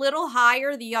 So it's a little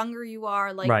higher the younger you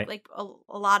are, like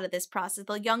a lot of this process.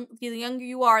 The younger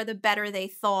you are, the better they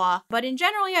thaw. But in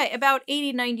general, yeah, about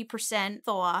 80-90%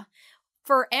 thaw.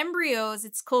 For embryos,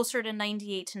 it's closer to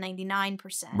 98 to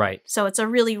 99%. Right. So it's a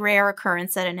really rare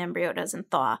occurrence that an embryo doesn't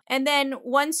thaw. And then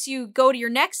once you go to your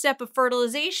next step of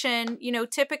fertilization,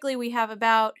 typically we have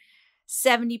about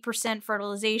 70%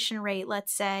 fertilization rate,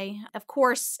 let's say. Of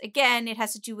course, again, it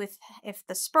has to do with if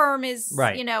the sperm is,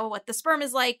 what the sperm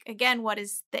is like. Again, what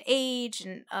is the age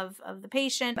of the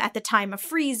patient at the time of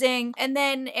freezing. And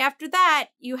then after that,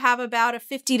 you have about a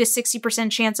 50 to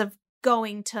 60% chance of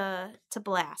going to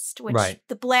blast, which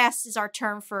the blast is our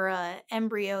term for a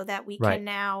embryo that we can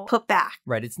now put back.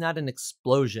 Right. It's not an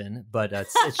explosion, but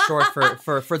it's short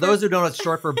for those who don't know, it's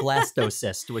short for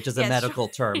blastocyst, which is a medical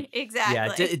term.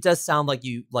 Exactly. Yeah, it does sound like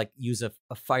you use a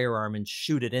firearm and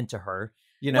shoot it into her.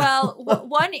 Well,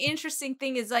 one interesting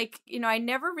thing is I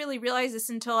never really realized this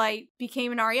until I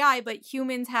became an REI, but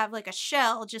humans have like a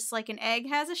shell, just like an egg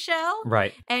has a shell.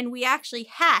 Right. And we actually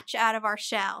hatch out of our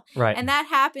shell. Right. And that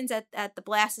happens at the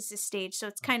blastocyst stage. So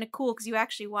it's kind of cool because you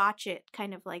actually watch it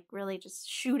kind of like really just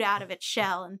shoot out of its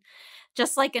shell. And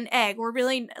just like an egg, we're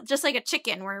really just like a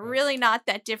chicken. We're really not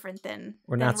that different than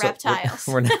reptiles.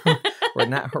 We're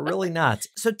really not.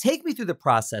 So take me through the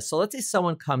process. So let's say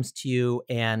someone comes to you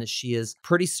and she is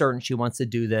pretty certain she wants to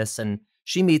do this and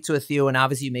she meets with you and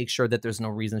obviously you make sure that there's no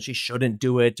reason she shouldn't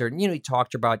do it or, you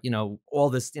talked about, all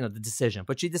this, the decision,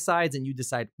 but she decides and you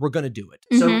decide we're going to do it.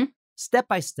 So step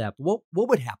by step, what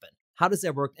would happen? How does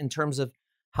that work in terms of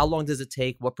how long does it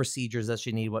take? What procedures does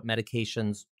she need? What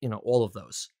medications, all of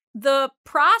those? The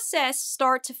process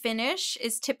start to finish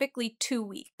is typically 2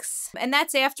 weeks. And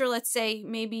that's after, let's say,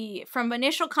 maybe from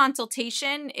initial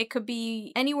consultation, it could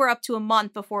be anywhere up to a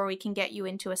month before we can get you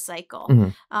into a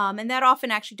cycle. And that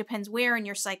often actually depends where in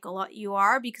your cycle you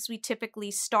are because we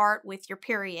typically start with your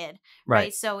period,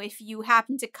 right? So if you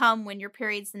happen to come when your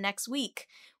period's the next week,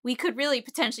 we could really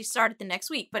potentially start at the next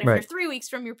week. But if you're 3 weeks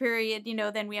from your period,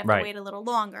 then we have to wait a little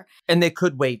longer. And they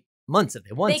could wait months if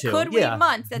they want to. They could wait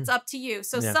months. That's up to you.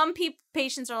 So some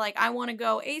patients are like, I want to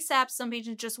go ASAP. Some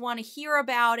patients just want to hear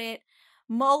about it,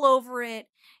 mull over it,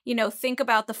 think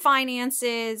about the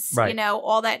finances,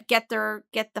 all that, get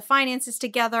the finances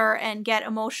together and get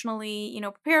emotionally,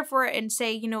 prepared for it and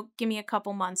say, give me a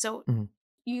couple months. So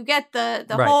you get the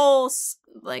whole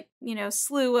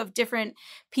slew of different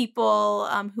people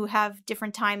who have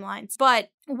different timelines.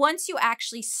 But once you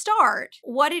actually start,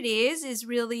 what it is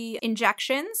really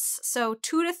injections. So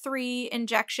 2 to 3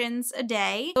 injections a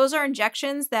day. Those are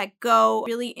injections that go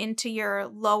really into your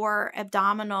lower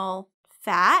abdominal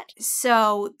fat.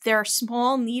 So they're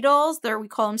small needles. We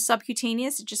call them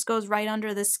subcutaneous. It just goes right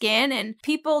under the skin. And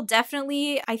people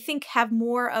definitely, I think, have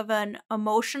more of an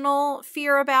emotional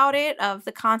fear about it, of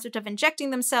the concept of injecting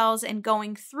themselves and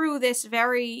going through this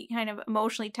very kind of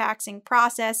emotionally taxing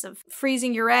process of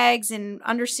freezing your eggs and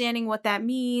understanding what that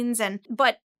means.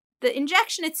 But the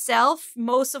injection itself,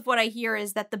 most of what I hear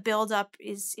is that the buildup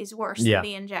is worse than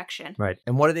the injection. Right.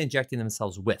 And what are they injecting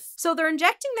themselves with? So they're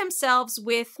injecting themselves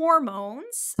with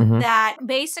hormones that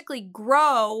basically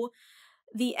grow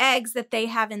the eggs that they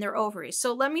have in their ovaries.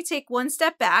 So let me take one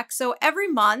step back. So every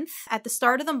month, at the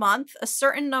start of the month, a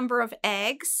certain number of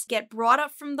eggs get brought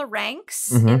up from the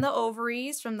ranks in the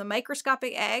ovaries, from the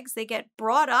microscopic eggs. They get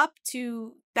brought up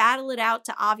to battle it out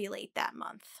to ovulate that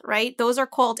month, right? Those are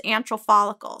called antral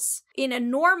follicles. In a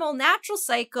normal natural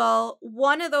cycle,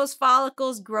 one of those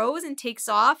follicles grows and takes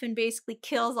off and basically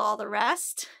kills all the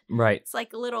rest. Right. It's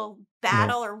like a little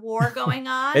battle or war going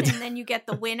on, and then you get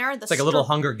the winner. It's like a little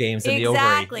Hunger Games in the ovary.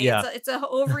 Exactly. Yeah. It's a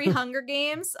ovary Hunger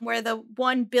Games where the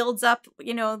one builds up,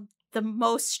 the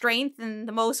most strength and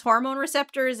the most hormone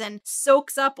receptors and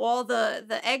soaks up all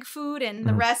the egg food, and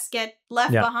the rest get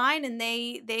left behind, and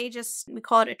they just, we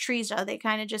call it atresia. They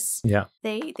kind of just,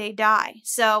 they die.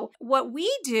 So what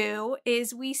we do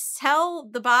is we tell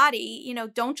the body,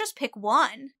 don't just pick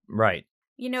one. Right.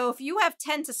 If you have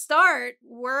 10 to start,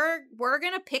 we're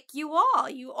going to pick you all.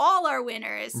 You all are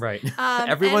winners. Right.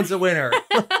 Everyone's a winner.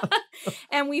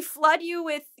 And we flood you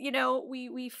with,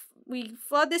 we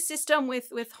flood the system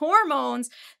with hormones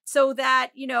so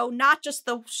that, not just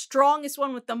the strongest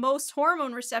one with the most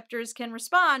hormone receptors can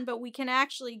respond, but we can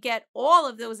actually get all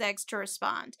of those eggs to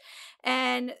respond.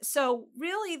 And so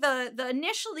really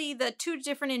initially the 2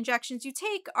 different injections you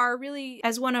take are really,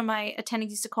 as one of my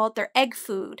attendings used to call it, they're egg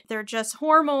food. They're just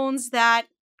hormones that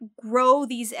grow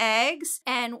these eggs.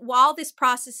 And while this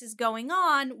process is going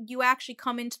on, you actually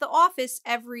come into the office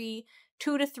every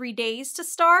 2 to 3 days to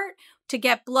start, to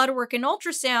get blood work and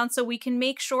ultrasound so we can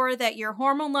make sure that your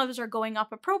hormone levels are going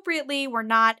up appropriately. We're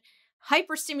not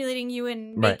hyperstimulating you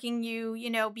and making you,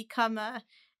 become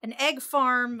an egg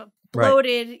farm,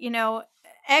 bloated,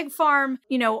 egg farm,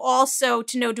 also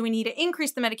to know, do we need to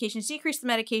increase the medications, decrease the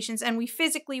medications? And we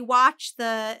physically watch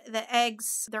the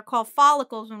eggs. They're called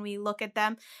follicles when we look at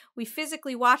them. We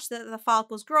physically watch the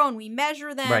follicles grow and we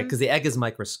measure them. Right, because the egg is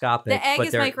microscopic. The egg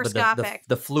is microscopic. But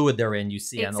the fluid they're in, you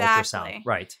see on ultrasound.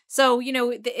 Right. So,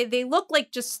 they look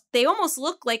like they almost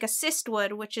look like a cyst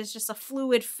would, which is just a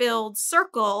fluid-filled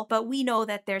circle, but we know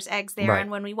that there's eggs there.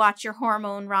 And when we watch your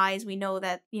hormone rise, we know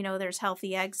that, there's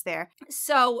healthy eggs there.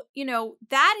 So,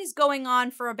 that is going on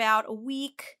for about a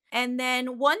week. And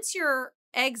then once your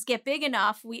eggs get big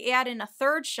enough, we add in a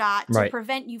third shot to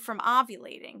prevent you from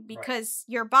ovulating, because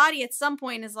your body at some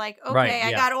point is like, okay,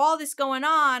 I got all this going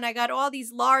on. I got all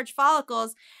these large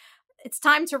follicles. It's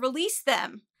time to release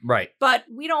them. Right. But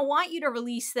we don't want you to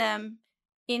release them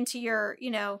into your,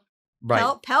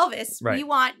 pelvis. Right. We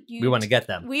want to get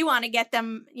them. We want to get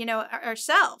them,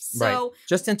 ourselves. So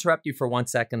just to interrupt you for 1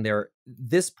 second there.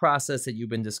 This process that you've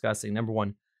been discussing, number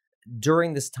one,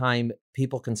 during this time,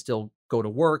 people can still go to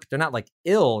work. They're not like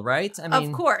ill, right? I mean,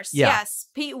 of course. Yes.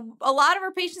 A lot of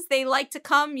our patients, they like to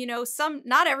come,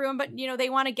 not everyone, but, they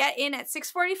want to get in at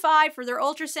 6:45 for their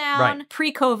ultrasound. Right.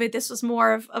 Pre-COVID, this was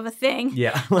more of a thing.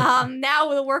 Yeah.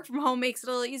 Now the work from home makes it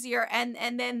a little easier. And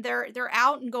then they're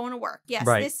out and going to work. Yes.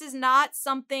 Right. This is not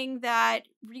something that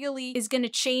really is going to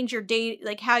change your day,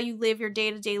 like how you live your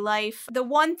day-to-day life. The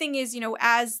one thing is,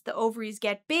 as the ovaries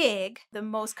get big, the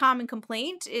most common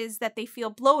complaint is that they feel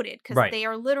bloated, because they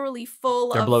are literally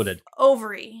full of bloated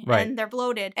ovary, and they're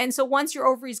bloated. And so once your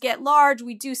ovaries get large,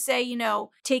 we do say,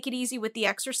 take it easy with the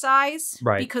exercise,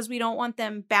 because we don't want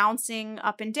them bouncing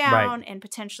up and down and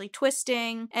potentially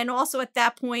twisting. And also at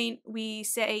that point, we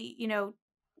say,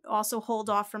 also hold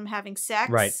off from having sex.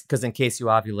 Right. Because in case you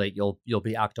ovulate, you'll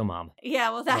be octomom.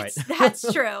 Yeah, well,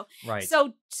 that's true. Right.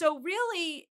 So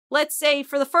really, let's say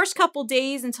for the first couple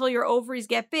days until your ovaries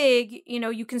get big,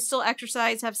 you can still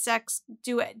exercise, have sex,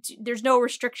 do it. There's no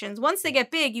restrictions. Once they get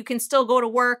big, you can still go to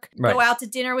work, go out to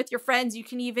dinner with your friends. You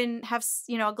can even have,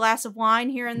 a glass of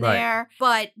wine here and there,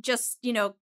 but just,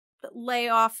 lay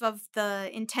off of the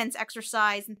intense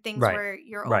exercise and things where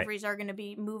your ovaries are going to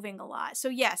be moving a lot. So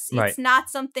yes, it's not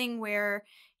something where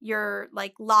you're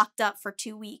like locked up for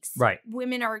 2 weeks. Right.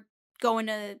 Women are going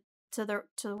to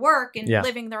work and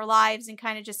living their lives and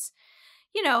kind of just,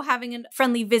 having a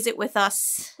friendly visit with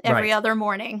us every other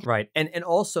morning. Right. And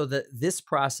also this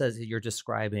process that you're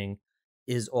describing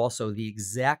is also the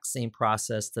exact same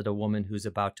process that a woman who's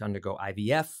about to undergo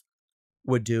IVF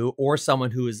would do, or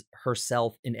someone who is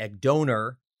herself an egg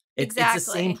donor. It's the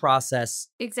same process.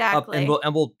 Exactly.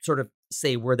 And we'll sort of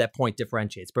say where that point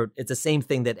differentiates, but it's the same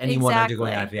thing that anyone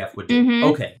undergoing IVF would do. Mm-hmm.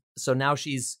 Okay. So now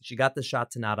she got the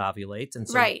shot to not ovulate. And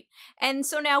so And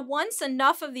so now once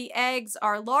enough of the eggs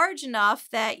are large enough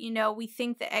that, we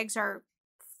think the eggs are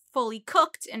fully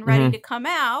cooked and ready to come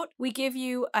out, we give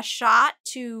you a shot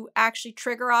to actually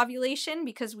trigger ovulation,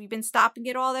 because we've been stopping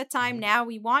it all that time. Now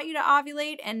we want you to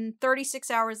ovulate, and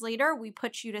 36 hours later, we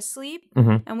put you to sleep,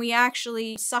 and we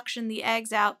actually suction the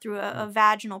eggs out through a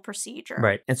vaginal procedure.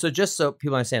 Right. And so just so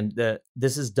people understand,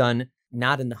 this is done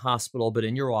not in the hospital, but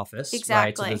in your office. Exactly.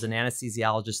 Right? So there's an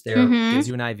anesthesiologist there, gives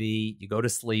you an IV, you go to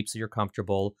sleep so you're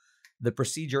comfortable. The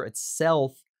procedure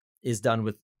itself is done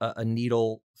with a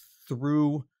needle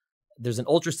through. There's an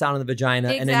ultrasound in the vagina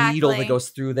and a needle that goes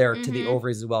through there to the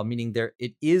ovaries as well, meaning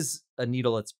it is a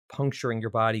needle that's puncturing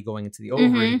your body going into the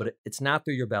ovary, but it's not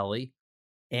through your belly,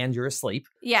 and you're asleep.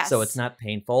 Yes. So it's not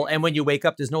painful. And when you wake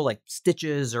up, there's no like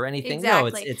stitches or anything.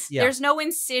 Exactly. No, it's there's no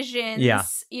incisions. Yeah.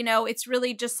 It's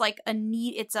really just like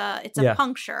it's a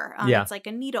puncture. It's like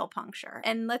a needle puncture.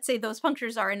 And let's say those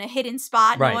punctures are in a hidden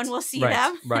spot. No one will see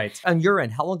them. Right. On your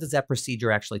end, how long does that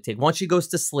procedure actually take? Once she goes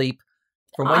to sleep,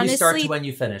 from when you start to when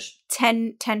you finish?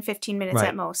 10, 15 minutes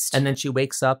at most. And then she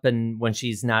wakes up, and when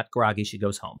she's not groggy, she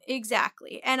goes home.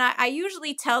 Exactly. And I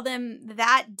usually tell them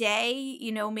that day,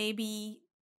 maybe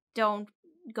don't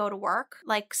go to work.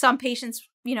 Like some patients,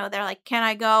 they're like, can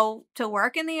I go to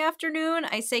work in the afternoon?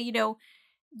 I say,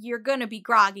 you're going to be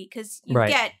groggy because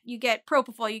you get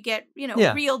propofol, you get,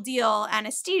 real deal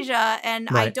anesthesia. And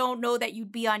I don't know that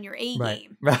you'd be on your A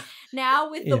game. Right.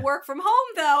 Now with the work from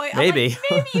home though, maybe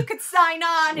you could sign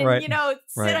on and,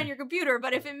 sit on your computer.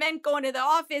 But if it meant going to the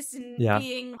office and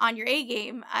being on your A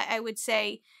game, I would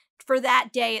say for that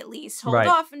day at least. Hold Right.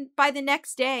 off, and by the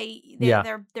next day,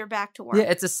 they're back to work. Yeah,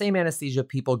 it's the same anesthesia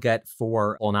people get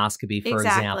for colonoscopy, for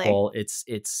Exactly. example.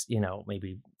 It's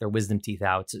maybe their wisdom teeth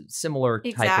out. It's a similar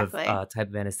Exactly. type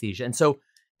of anesthesia. And so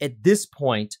at this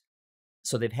point,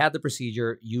 so they've had the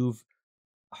procedure, you've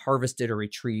harvested or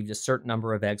retrieved a certain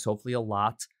number of eggs, hopefully a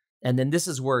lot. And then this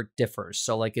is where it differs.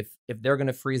 So like if they're going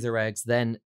to freeze their eggs,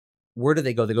 then where do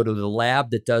they go? They go to the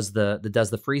lab that does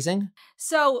the freezing?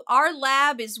 So our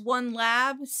lab is one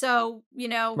lab. So,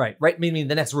 Right, meaning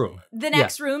the next room. The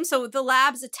next room. So the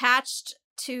lab's attached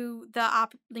to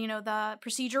the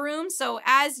procedure room. So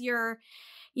as you're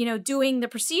doing the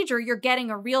procedure, you're getting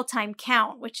a real-time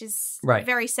count, which is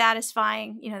very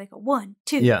satisfying. They go 1,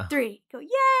 2, 3, go, yay,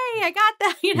 I got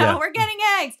that. We're getting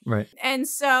eggs. Right. And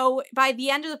so by the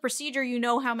end of the procedure, you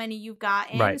know how many you've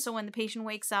gotten. Right. So when the patient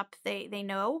wakes up, they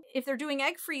know. If they're doing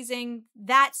egg freezing,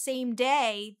 that same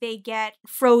day, they get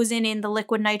frozen in the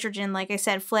liquid nitrogen, like I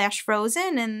said, flash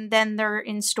frozen, and then they're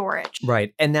in storage.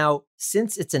 Right. And now,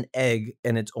 since it's an egg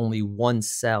and it's only one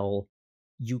cell,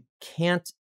 you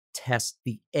can't test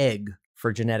the egg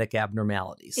for genetic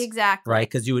abnormalities. Exactly. Right?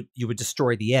 Because you would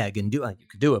destroy the egg and you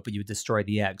could do it, but you would destroy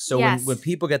the egg. So when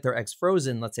people get their eggs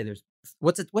frozen, let's say there's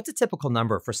what's a typical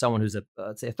number for someone who's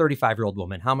let's say a 35-year-old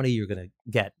woman? How many you're going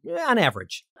to get on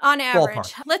average? On average,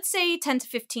 ballpark. Let's say 10 to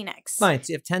 15 eggs. Fine.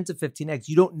 So you have 10 to 15 eggs.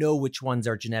 You don't know which ones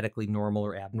are genetically normal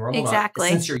or abnormal. Exactly.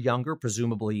 Since you're younger,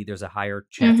 presumably there's a higher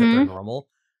chance that they're normal.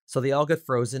 So they all get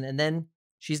frozen and then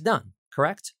she's done,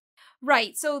 correct?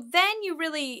 Right. So then you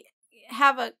really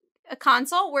have a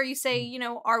consult where you say,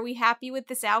 are we happy with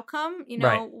this outcome?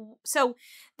 Right. So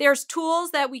there's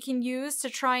tools that we can use to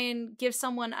try and give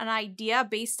someone an idea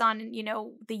based on,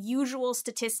 the usual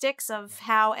statistics of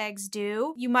how eggs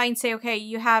do. You might say, okay,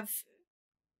 you have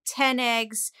 10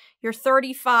 eggs, you're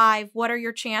 35. What are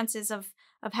your chances of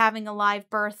having a live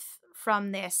birth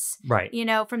from this? Right.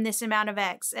 From this amount of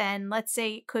eggs. And let's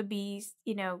say it could be,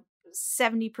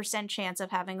 70% chance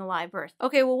of having a live birth.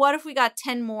 Okay, well, what if we got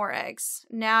 10 more eggs?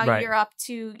 Now you're up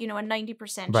to, a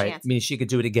 90% right. chance. I mean, she could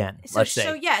do it again, let's say.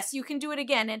 So yes, you can do it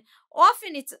again. And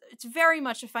often it's very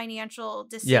much a financial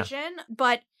decision,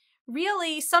 but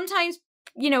really sometimes,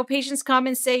 patients come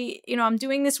and say, I'm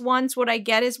doing this once. What I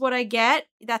get is what I get.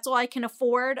 That's all I can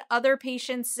afford. Other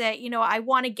patients say, I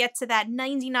want to get to that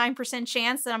 99%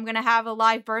 chance that I'm going to have a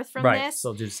live birth from this. So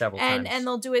they'll do it several times. And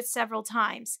they'll do it several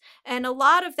times. And a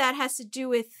lot of that has to do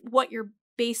with what your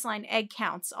baseline egg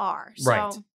counts are.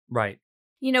 So, right.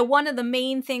 One of the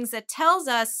main things that tells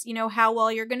us, how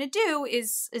well you're going to do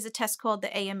is a test called the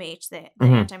AMH, the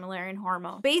anti-Müllerian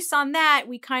hormone. Based on that,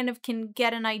 we kind of can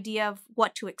get an idea of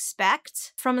what to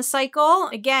expect from a cycle.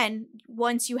 Again,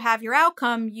 once you have your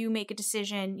outcome, you make a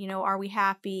decision, are we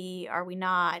happy? Are we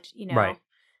not?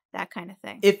 That kind of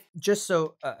thing. If just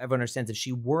so everyone understands, if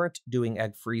she weren't doing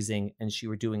egg freezing and she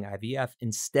were doing IVF,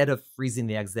 instead of freezing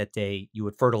the eggs that day, you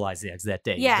would fertilize the eggs that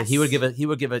day. Yes. He would give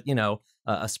it,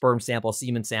 a sperm sample,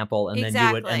 semen sample, and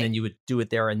then you would do it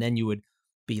there, and then you would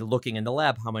be looking in the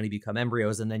lab how many become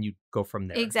embryos, and then you go from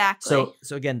there. Exactly.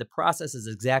 So again, the process is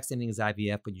the exact same thing as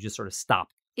IVF, but you just sort of stop.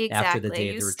 Exactly. After the day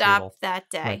of the You retrieval. stop that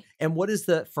day. Right. And what is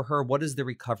the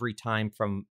recovery time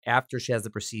from after she has the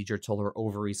procedure till her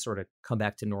ovaries sort of come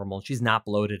back to normal and she's not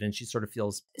bloated and she sort of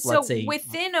feels, let's say,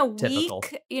 within a typical.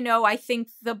 week, I think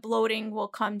the bloating will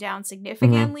come down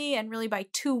significantly. And really by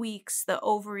 2 weeks, the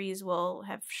ovaries will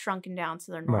have shrunken down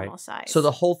to their normal size. So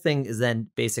the whole thing is then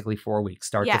basically 4 weeks,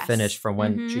 start to finish, from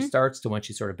when she starts to when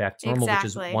she's sort of back to normal, which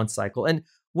is one cycle. And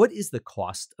what is the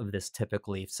cost of this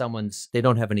typically if they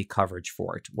don't have any coverage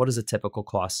for it? What is a typical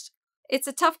cost? It's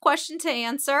a tough question to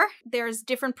answer. There's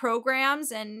different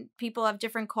programs and people have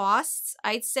different costs.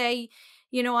 I'd say,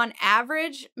 on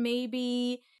average,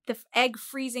 maybe the egg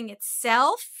freezing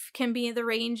itself can be in the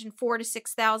range in $4,000 to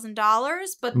 $6,000.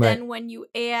 But then when you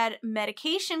add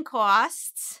medication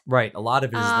costs. Right. A lot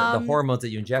of it is the hormones that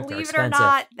you inject are expensive. Believe it or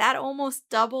not, that almost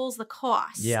doubles the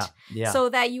cost. Yeah. So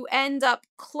that you end up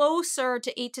closer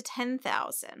to $8,000 to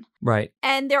 $10,000. Right.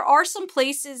 And there are some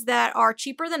places that are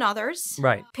cheaper than others.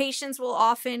 Right. Patients will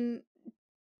often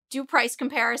do price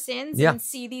comparisons and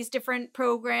see these different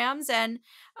programs. And,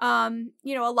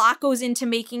 a lot goes into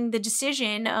making the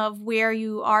decision of where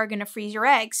you are going to freeze your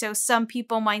eggs. So some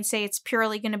people might say it's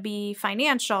purely going to be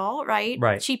financial, right?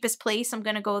 Cheapest place, I'm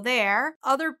going to go there.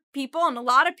 Other people, and a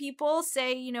lot of people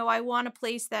say, I want a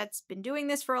place that's been doing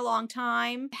this for a long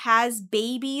time, has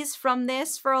babies from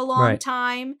this for a long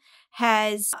time,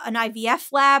 has an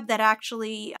IVF lab that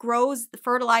actually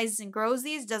fertilizes and grows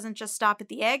these, doesn't just stop at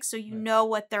the eggs, so you know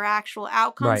what their actual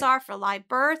outcomes are for live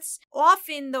births.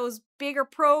 Often those bigger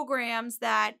programs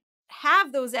that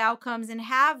have those outcomes and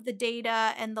have the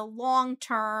data and the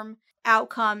long-term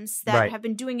outcomes that have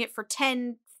been doing it for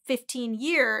 10, 15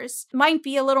 years might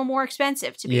be a little more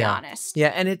expensive, to be honest. Yeah.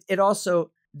 And it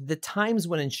also, the times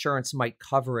when insurance might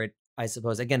cover it, I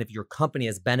suppose, again, if your company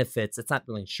has benefits, it's not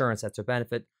really insurance, that's their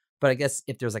benefit. But I guess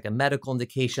if there's like a medical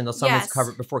indication, though someone's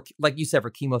covered before, like you said, for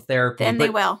chemotherapy, then they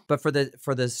will. But for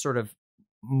the sort of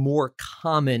more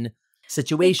common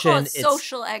situation, it's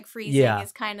social egg freezing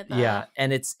is kind of the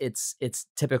and it's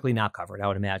typically not covered, I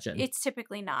would imagine. It's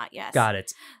typically not, yes. Got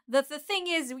it. The thing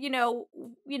is,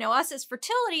 us as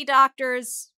fertility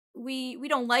doctors, we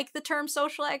don't like the term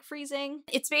social egg freezing.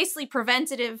 It's basically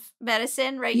preventative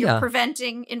medicine, right? You're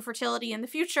preventing infertility in the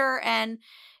future, and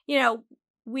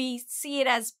we see it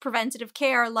as preventative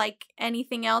care, like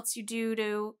anything else you do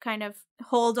to kind of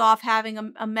hold off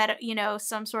having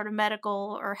some sort of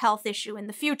medical or health issue in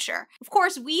the future. Of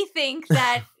course, we think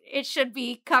that it should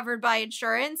be covered by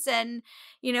insurance. And,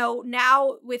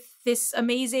 now with this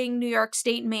amazing New York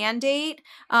State mandate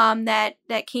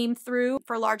that came through,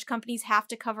 for large companies have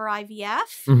to cover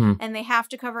IVF and they have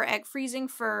to cover egg freezing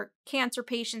for cancer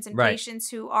patients and patients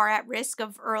who are at risk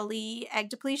of early egg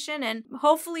depletion. And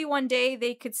hopefully one day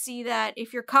they could see that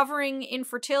if you're covering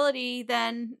infertility,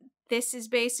 then this is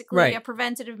basically a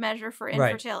preventative measure for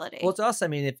infertility. Well, it's also, I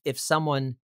mean,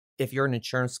 if you're an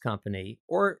insurance company,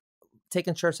 or take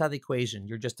insurance out of the equation,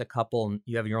 you're just a couple and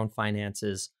you have your own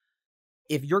finances.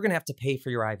 If you're going to have to pay for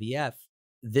your IVF,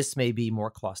 this may be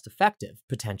more cost effective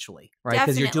potentially, right?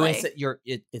 Because you're doing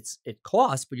it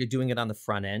costs, but you're doing it on the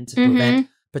front end to prevent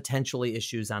potentially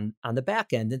issues on the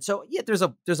back end. And so,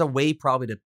 there's a way probably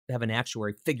to have an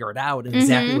actuary figure it out and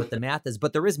exactly what the math is,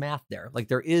 but there is math there. Like,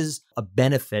 there is a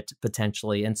benefit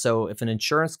potentially. And so if an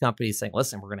insurance company is saying,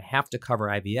 listen, we're going to have to cover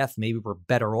IVF, maybe we're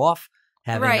better off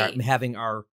having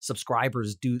our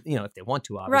subscribers do, if they want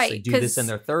to, obviously do this in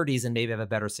their 30s and maybe have a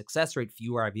better success rate,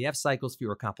 fewer IVF cycles,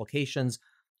 fewer complications.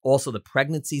 Also, the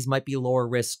pregnancies might be lower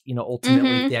risk,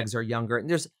 ultimately if the eggs are younger. And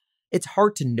it's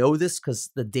hard to know this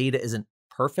because the data isn't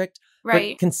perfect,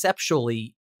 but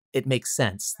conceptually it makes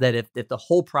sense that if the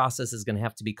whole process is going to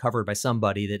have to be covered by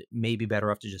somebody, that it may be better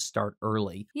off to just start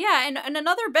early. Yeah. And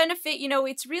another benefit,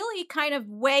 it's really kind of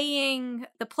weighing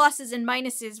the pluses and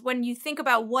minuses when you think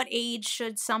about what age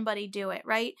should somebody do it,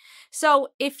 right?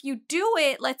 So if you do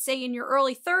it, let's say in your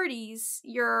early 30s,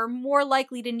 you're more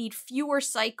likely to need fewer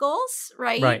cycles,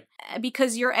 right?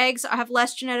 Because your eggs have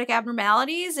less genetic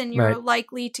abnormalities and you're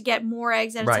likely to get more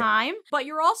eggs at a time, but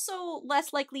you're also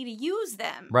less likely to use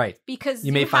them. Right. Because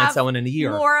you may find someone in a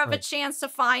year. More of a chance to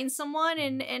find someone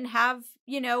and have,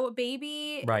 a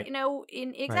baby,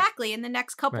 in the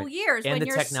next couple years. And when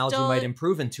the technology might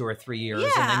improve in 2 or 3 years.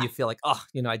 And then you feel like,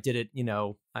 I did it,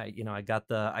 I got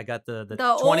the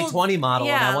 2020 model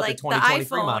and I want the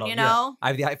 2023 iPhone, model. I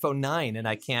have the iPhone 9 and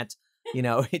I can't,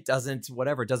 it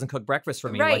doesn't cook breakfast for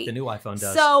me like the new iPhone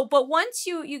does. So, but once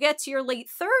you get to your late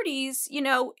 30s,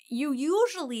 you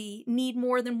usually need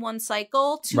more than one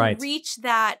cycle to reach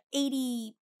that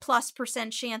 80+%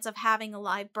 chance of having a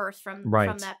live birth from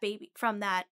that baby, from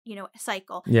that,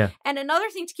 cycle. Yeah. And another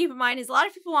thing to keep in mind is a lot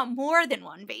of people want more than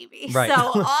one baby. Right.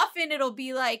 So often it'll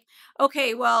be like,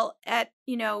 okay, well, at,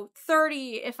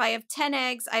 30, if I have 10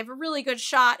 eggs, I have a really good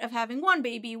shot of having one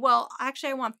baby. Well,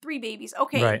 actually, I want 3 babies.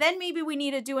 Okay, then maybe we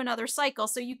need to do another cycle.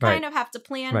 So you kind of have to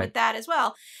plan with that as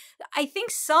well. I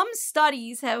think some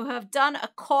studies have done a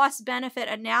cost-benefit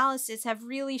analysis have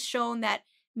really shown that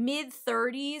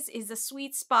mid-30s is a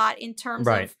sweet spot in terms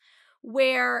of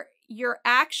where you're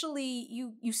actually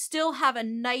you still have a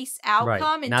nice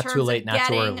outcome in not terms too late, of not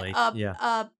too getting early.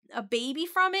 a baby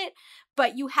from it,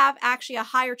 but you have actually a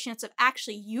higher chance of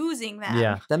actually using them.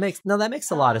 Yeah, that makes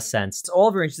a lot of sense. It's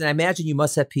all very interesting. I imagine you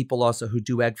must have people also who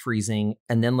do egg freezing,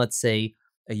 and then let's say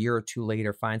a year or two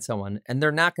later find someone and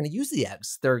they're not going to use the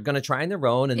eggs. They're going to try on their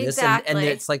own and this and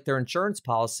it's like their insurance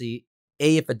policy,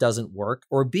 A, if it doesn't work,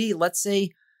 or B, let's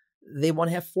say they want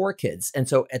to have 4 kids. And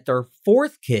so at their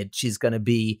 4th kid, she's going to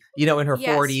be, in her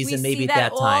 40s and maybe at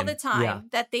that time. All the time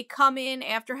that they come in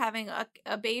after having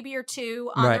a baby or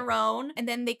 2 on their own. And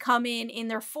then they come in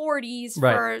their 40s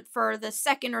for the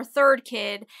 2nd or 3rd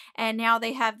kid. And now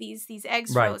they have these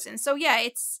eggs frozen. So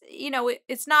it's,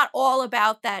 it's not all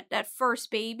about that first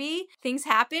baby. Things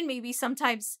happen. Maybe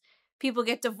sometimes people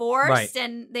get divorced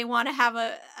and they want to have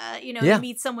they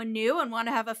meet someone new and want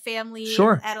to have a family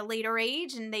at a later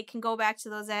age and they can go back to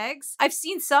those eggs. I've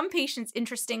seen some patients,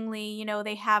 interestingly,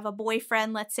 they have a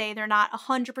boyfriend, let's say they're not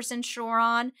 100% sure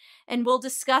on, and we'll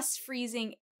discuss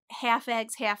freezing half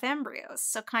eggs, half embryos.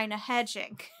 So kind of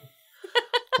hedging.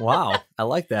 Wow. I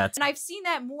like that. And I've seen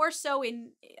that more so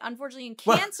unfortunately in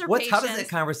cancer patients. How does that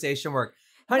conversation work?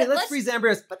 Honey, let's freeze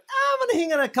embryos, but I'm going to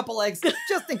hang on a couple eggs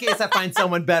just in case I find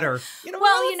someone better.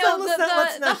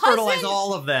 Let's not fertilize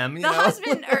all of them. The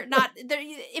husband, or not,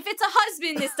 if it's a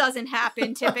husband, this doesn't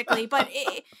happen typically, but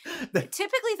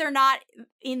typically they're not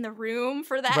in the room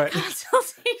for that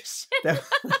consultation.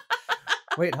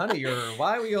 Wait, honey,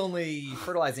 why are we only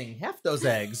fertilizing half those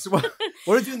eggs? What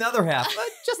do you do in the other half?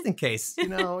 Just in case,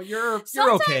 you're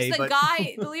Sometimes okay. The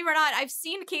guy, believe it or not, I've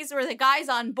seen cases where the guy's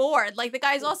on board. Like the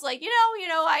guy's also like,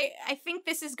 I think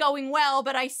this is going well,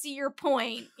 but I see your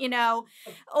point,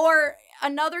 Or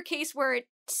another case where it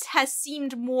has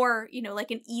seemed more,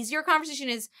 like an easier conversation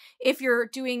is if you're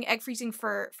doing egg freezing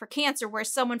for cancer, where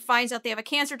someone finds out they have a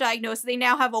cancer diagnosis, they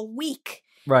now have a week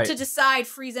to decide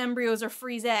freeze embryos or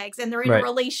freeze eggs, and they're in a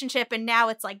relationship, and now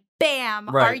it's like, bam,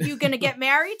 are you going to get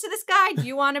married to this guy? Do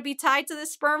you want to be tied to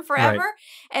this sperm forever?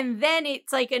 And then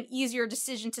it's like an easier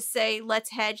decision to say,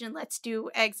 let's hedge and let's do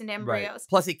eggs and embryos.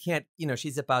 Plus he can't,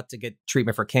 she's about to get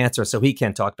treatment for cancer, so he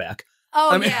can't talk back.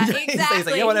 Oh, yeah, exactly. He's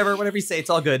like, yeah, whatever you say,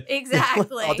 it's all good.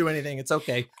 Exactly. I'll do anything. It's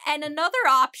okay. And another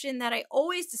option that I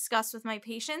always discuss with my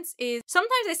patients is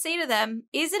sometimes I say to them,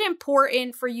 is it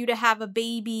important for you to have a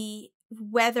baby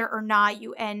whether or not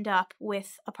you end up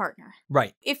with a partner?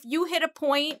 Right. If you hit a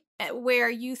point where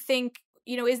you think,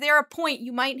 is there a point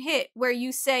you might hit where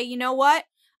you say, you know what,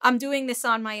 I'm doing this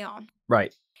on my own?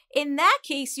 Right. In that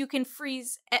case, you can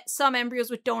freeze some embryos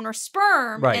with donor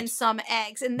sperm and some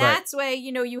eggs. And that's why,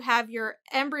 you have your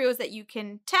embryos that you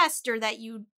can test, or that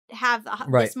you have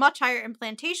this much higher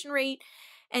implantation rate,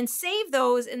 and save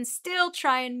those and still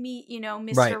try and meet,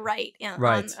 Mr. Right,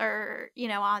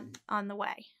 on the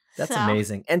way. That's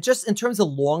amazing. And just in terms of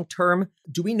long term,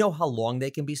 do we know how long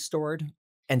they can be stored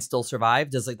and still survive?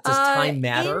 Does time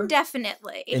matter?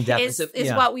 Indefinitely.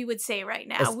 Is what we would say right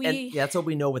now. That's what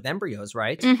we know with embryos,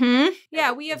 right? Mm-hmm.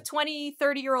 Yeah, we have 20,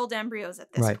 30-year-old embryos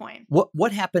at this point.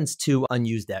 What happens to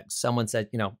unused eggs? Someone said,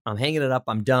 I'm hanging it up,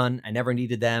 I'm done. I never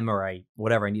needed them, or I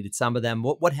needed some of them.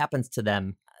 What happens to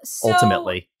them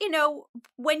ultimately?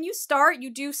 When you start, you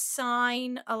do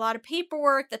sign a lot of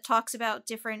paperwork that talks about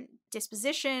different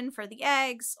disposition for the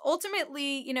eggs.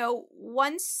 Ultimately,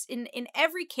 once in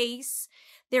every case,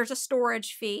 there's a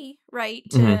storage fee, right,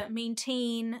 to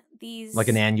maintain these. Like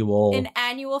an annual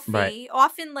fee. Right.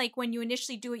 Often, like when you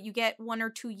initially do it, you get 1 or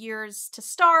 2 years to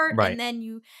start, and then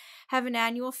you have an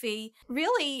annual fee.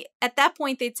 Really, at that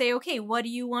point, they'd say, okay, what do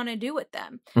you want to do with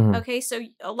them? Okay, so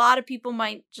a lot of people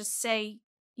might just say,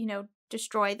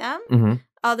 destroy them.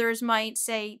 Others might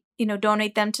say,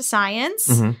 donate them to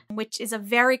science, which is a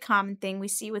very common thing we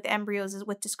see with embryos,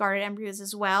 with discarded embryos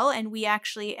as well. And we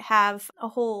actually have a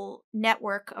whole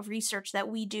network of research that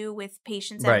we do with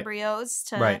patients' embryos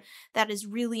that is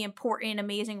really important,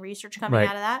 amazing research coming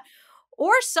out of that.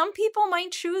 Or some people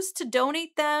might choose to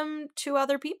donate them to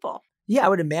other people. Yeah, I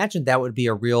would imagine that would be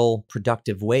a real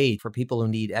productive way for people who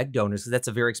need egg donors. That's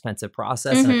a very expensive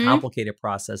process and a complicated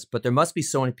process. But there must be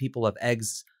so many people who have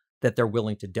eggs that they're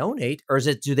willing to donate, or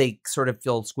do they sort of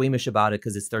feel squeamish about it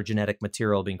because it's their genetic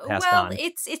material being passed on? Well,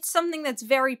 it's something that's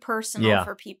very personal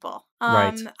for people.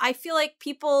 I feel like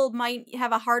people might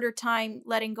have a harder time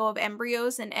letting go of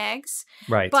embryos and eggs.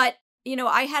 Right. But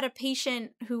I had a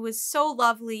patient who was so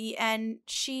lovely, and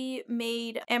she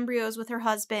made embryos with her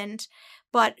husband,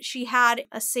 but she had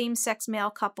a same-sex male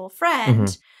couple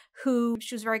friend who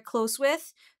she was very close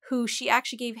with, who she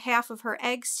actually gave half of her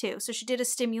eggs to. So she did a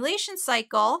stimulation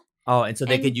cycle. Oh, and so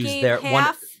they could use their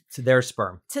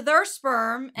sperm. To their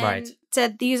sperm, and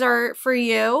said, these are for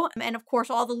you. And of course,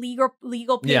 all the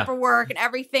legal paperwork and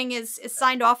everything is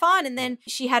signed off on. And then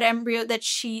she had embryo that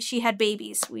she had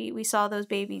babies. We saw those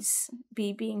babies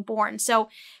being born. So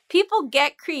people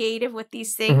get creative with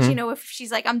these things. If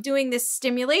she's like, I'm doing this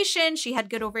stimulation, she had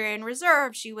good ovarian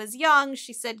reserve, she was young,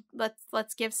 she said,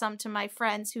 let's give some to my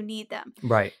friends who need them.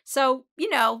 Right. So,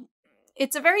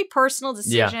 it's a very personal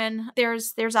decision. Yeah.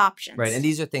 There's options. Right. And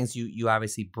these are things you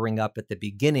obviously bring up at the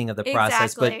beginning of the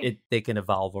process, but they can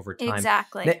evolve over time.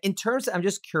 Exactly. Now, in terms of, I'm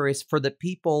just curious, for the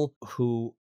people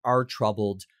who are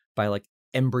troubled by like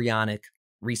embryonic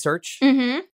research,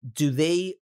 do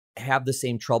they have the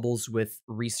same troubles with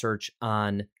research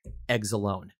on eggs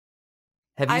alone?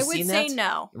 Have you seen that? I would say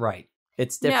no. Right.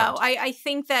 It's different. No, I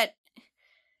think that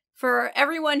for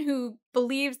everyone who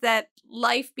believes that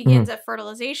life begins at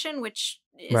fertilization, which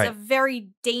is a very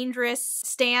dangerous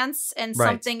stance and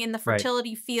something in the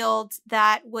fertility field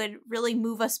that would really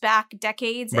move us back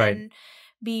decades and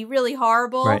be really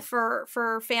horrible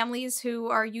for families who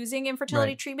are using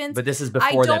infertility treatments. But this is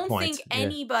before that point. I don't think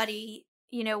anybody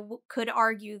could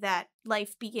argue that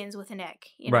life begins with an egg.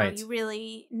 Right. You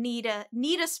really need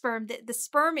a sperm. The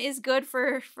sperm is good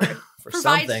for provides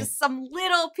something. just some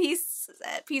little piece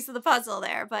of the puzzle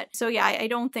there. But so yeah, I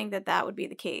don't think that would be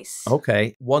the case.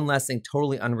 Okay. One last thing,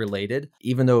 totally unrelated.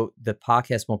 Even though the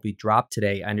podcast won't be dropped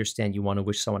today, I understand you want to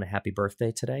wish someone a happy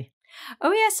birthday today.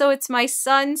 Oh yeah, so it's my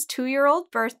son's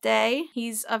 2-year-old birthday.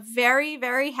 He's a very,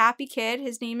 very happy kid.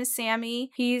 His name is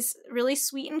Sammy. He's really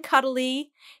sweet and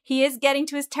cuddly. He is getting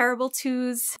to his terrible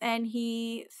twos, and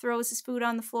he throws his food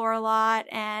on the floor a lot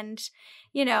and,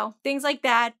 things like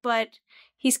that. But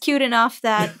he's cute enough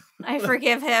that I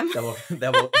forgive him.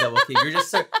 That will keep. You're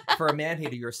just for a man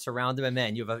hater. You're surrounded by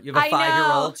men. You have a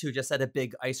 5-year-old who just had a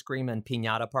big ice cream and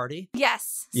piñata party.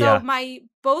 Yes. So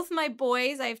both my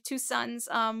boys, I have 2 sons,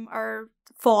 are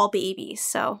fall babies.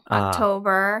 So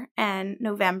October and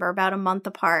November, about a month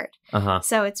apart.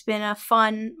 So it's been a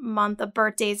fun month of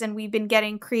birthdays, and we've been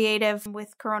getting creative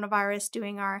with coronavirus,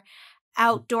 doing our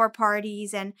outdoor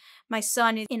parties, and my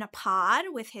son is in a pod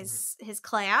with his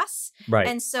class, right?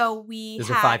 And so we There's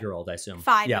had a 5-year-old, I assume.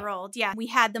 5-year-old, yeah. We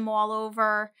had them all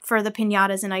over for the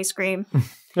piñatas and ice cream.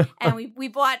 And we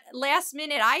bought last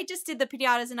minute. I just did the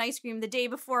piñatas and ice cream the day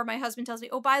before. My husband tells me,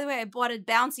 "Oh, by the way, I bought a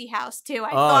bouncy house too."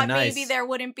 I thought maybe there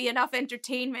wouldn't be enough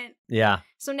entertainment. Yeah.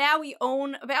 So now we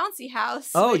own a bouncy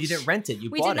house. Oh, you didn't rent it.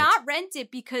 We did not rent it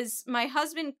because my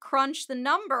husband crunched the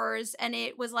numbers, and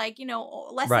it was like,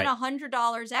 less than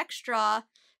 $100 extra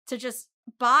to just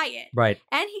buy it. Right.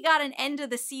 And he got an end of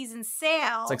the season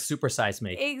sale. It's like Super Size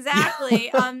Me.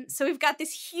 Exactly. So we've got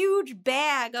this huge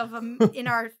bag of them in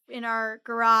our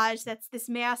garage. That's this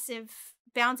massive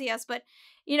bouncy house, but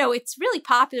it's really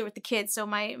popular with the kids. So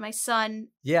my son.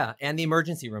 Yeah, and the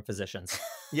emergency room physicians.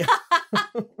 Yeah.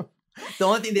 The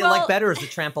only thing they like better is the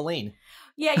trampoline.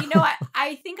 Yeah,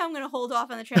 I think I'm going to hold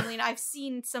off on the trampoline. I've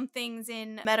seen some things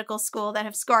in medical school that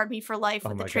have scarred me for life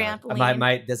with the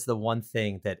trampoline. That's the one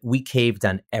thing that we caved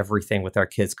on everything with our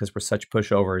kids because we're such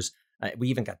pushovers. We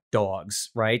even got dogs,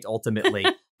 right? Ultimately.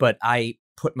 But I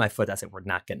put my foot, I said, we're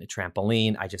not getting a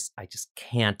trampoline. I just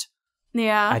can't.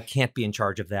 Yeah. I can't be in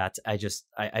charge of that.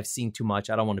 I've seen too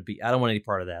much. I don't want any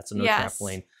part of that. So no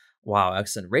trampoline. Wow,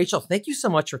 excellent. Rachel, thank you so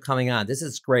much for coming on. This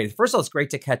is great. First of all, it's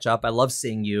great to catch up. I love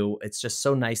seeing you. It's just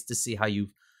so nice to see how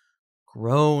you've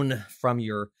grown from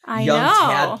your young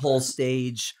tadpole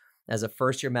stage as a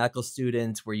first-year medical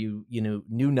student where you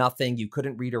knew nothing. You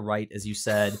couldn't read or write, as you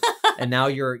said. And now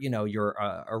you're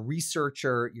a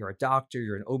researcher, you're a doctor,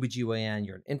 you're an OBGYN,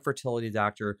 you're an infertility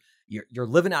doctor. You're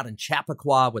living out in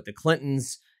Chappaqua with the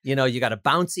Clintons. You got a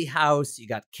bouncy house, you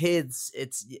got kids.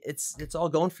 It's all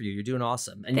going for you. You're doing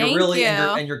awesome. And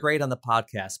you're great on the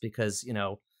podcast because,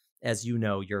 as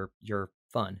you're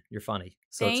fun. You're funny.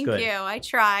 So it's good. Thank you. I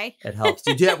try. It helps.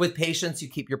 Do you do that with patients? You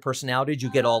keep your personality? Do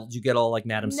you get all like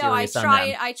Madam Serious on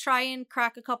them? I try and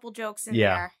crack a couple jokes in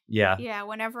there. Yeah. Yeah.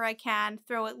 Whenever I can,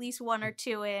 throw at least 1 or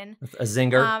 2 in. A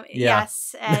zinger.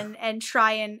 Yes. And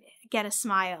try and get a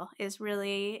smile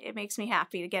it makes me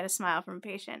happy to get a smile from a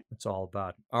patient. It's all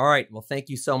about. All right. Well, thank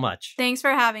you so much. Thanks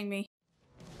for having me.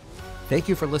 Thank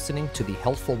you for listening to the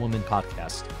Healthful Woman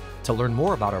podcast. To learn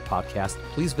more about our podcast,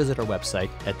 please visit our website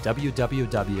at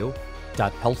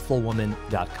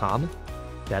www.healthfulwoman.com.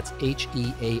 That's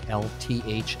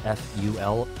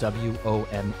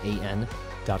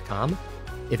HEALTHFULWOMAN.com.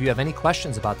 If you have any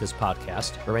questions about this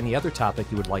podcast or any other topic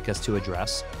you would like us to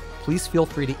address, please feel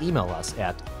free to email us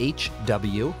at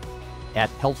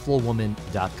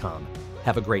hw@healthfulwoman.com.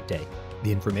 Have a great day.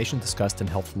 The information discussed in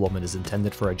Healthful Woman is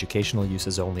intended for educational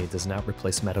uses only and does not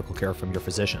replace medical care from your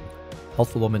physician.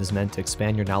 Healthful Woman is meant to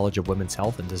expand your knowledge of women's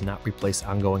health and does not replace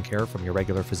ongoing care from your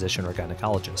regular physician or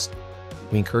gynecologist.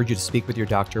 We encourage you to speak with your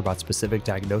doctor about specific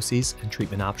diagnoses and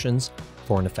treatment options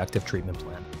for an effective treatment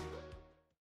plan.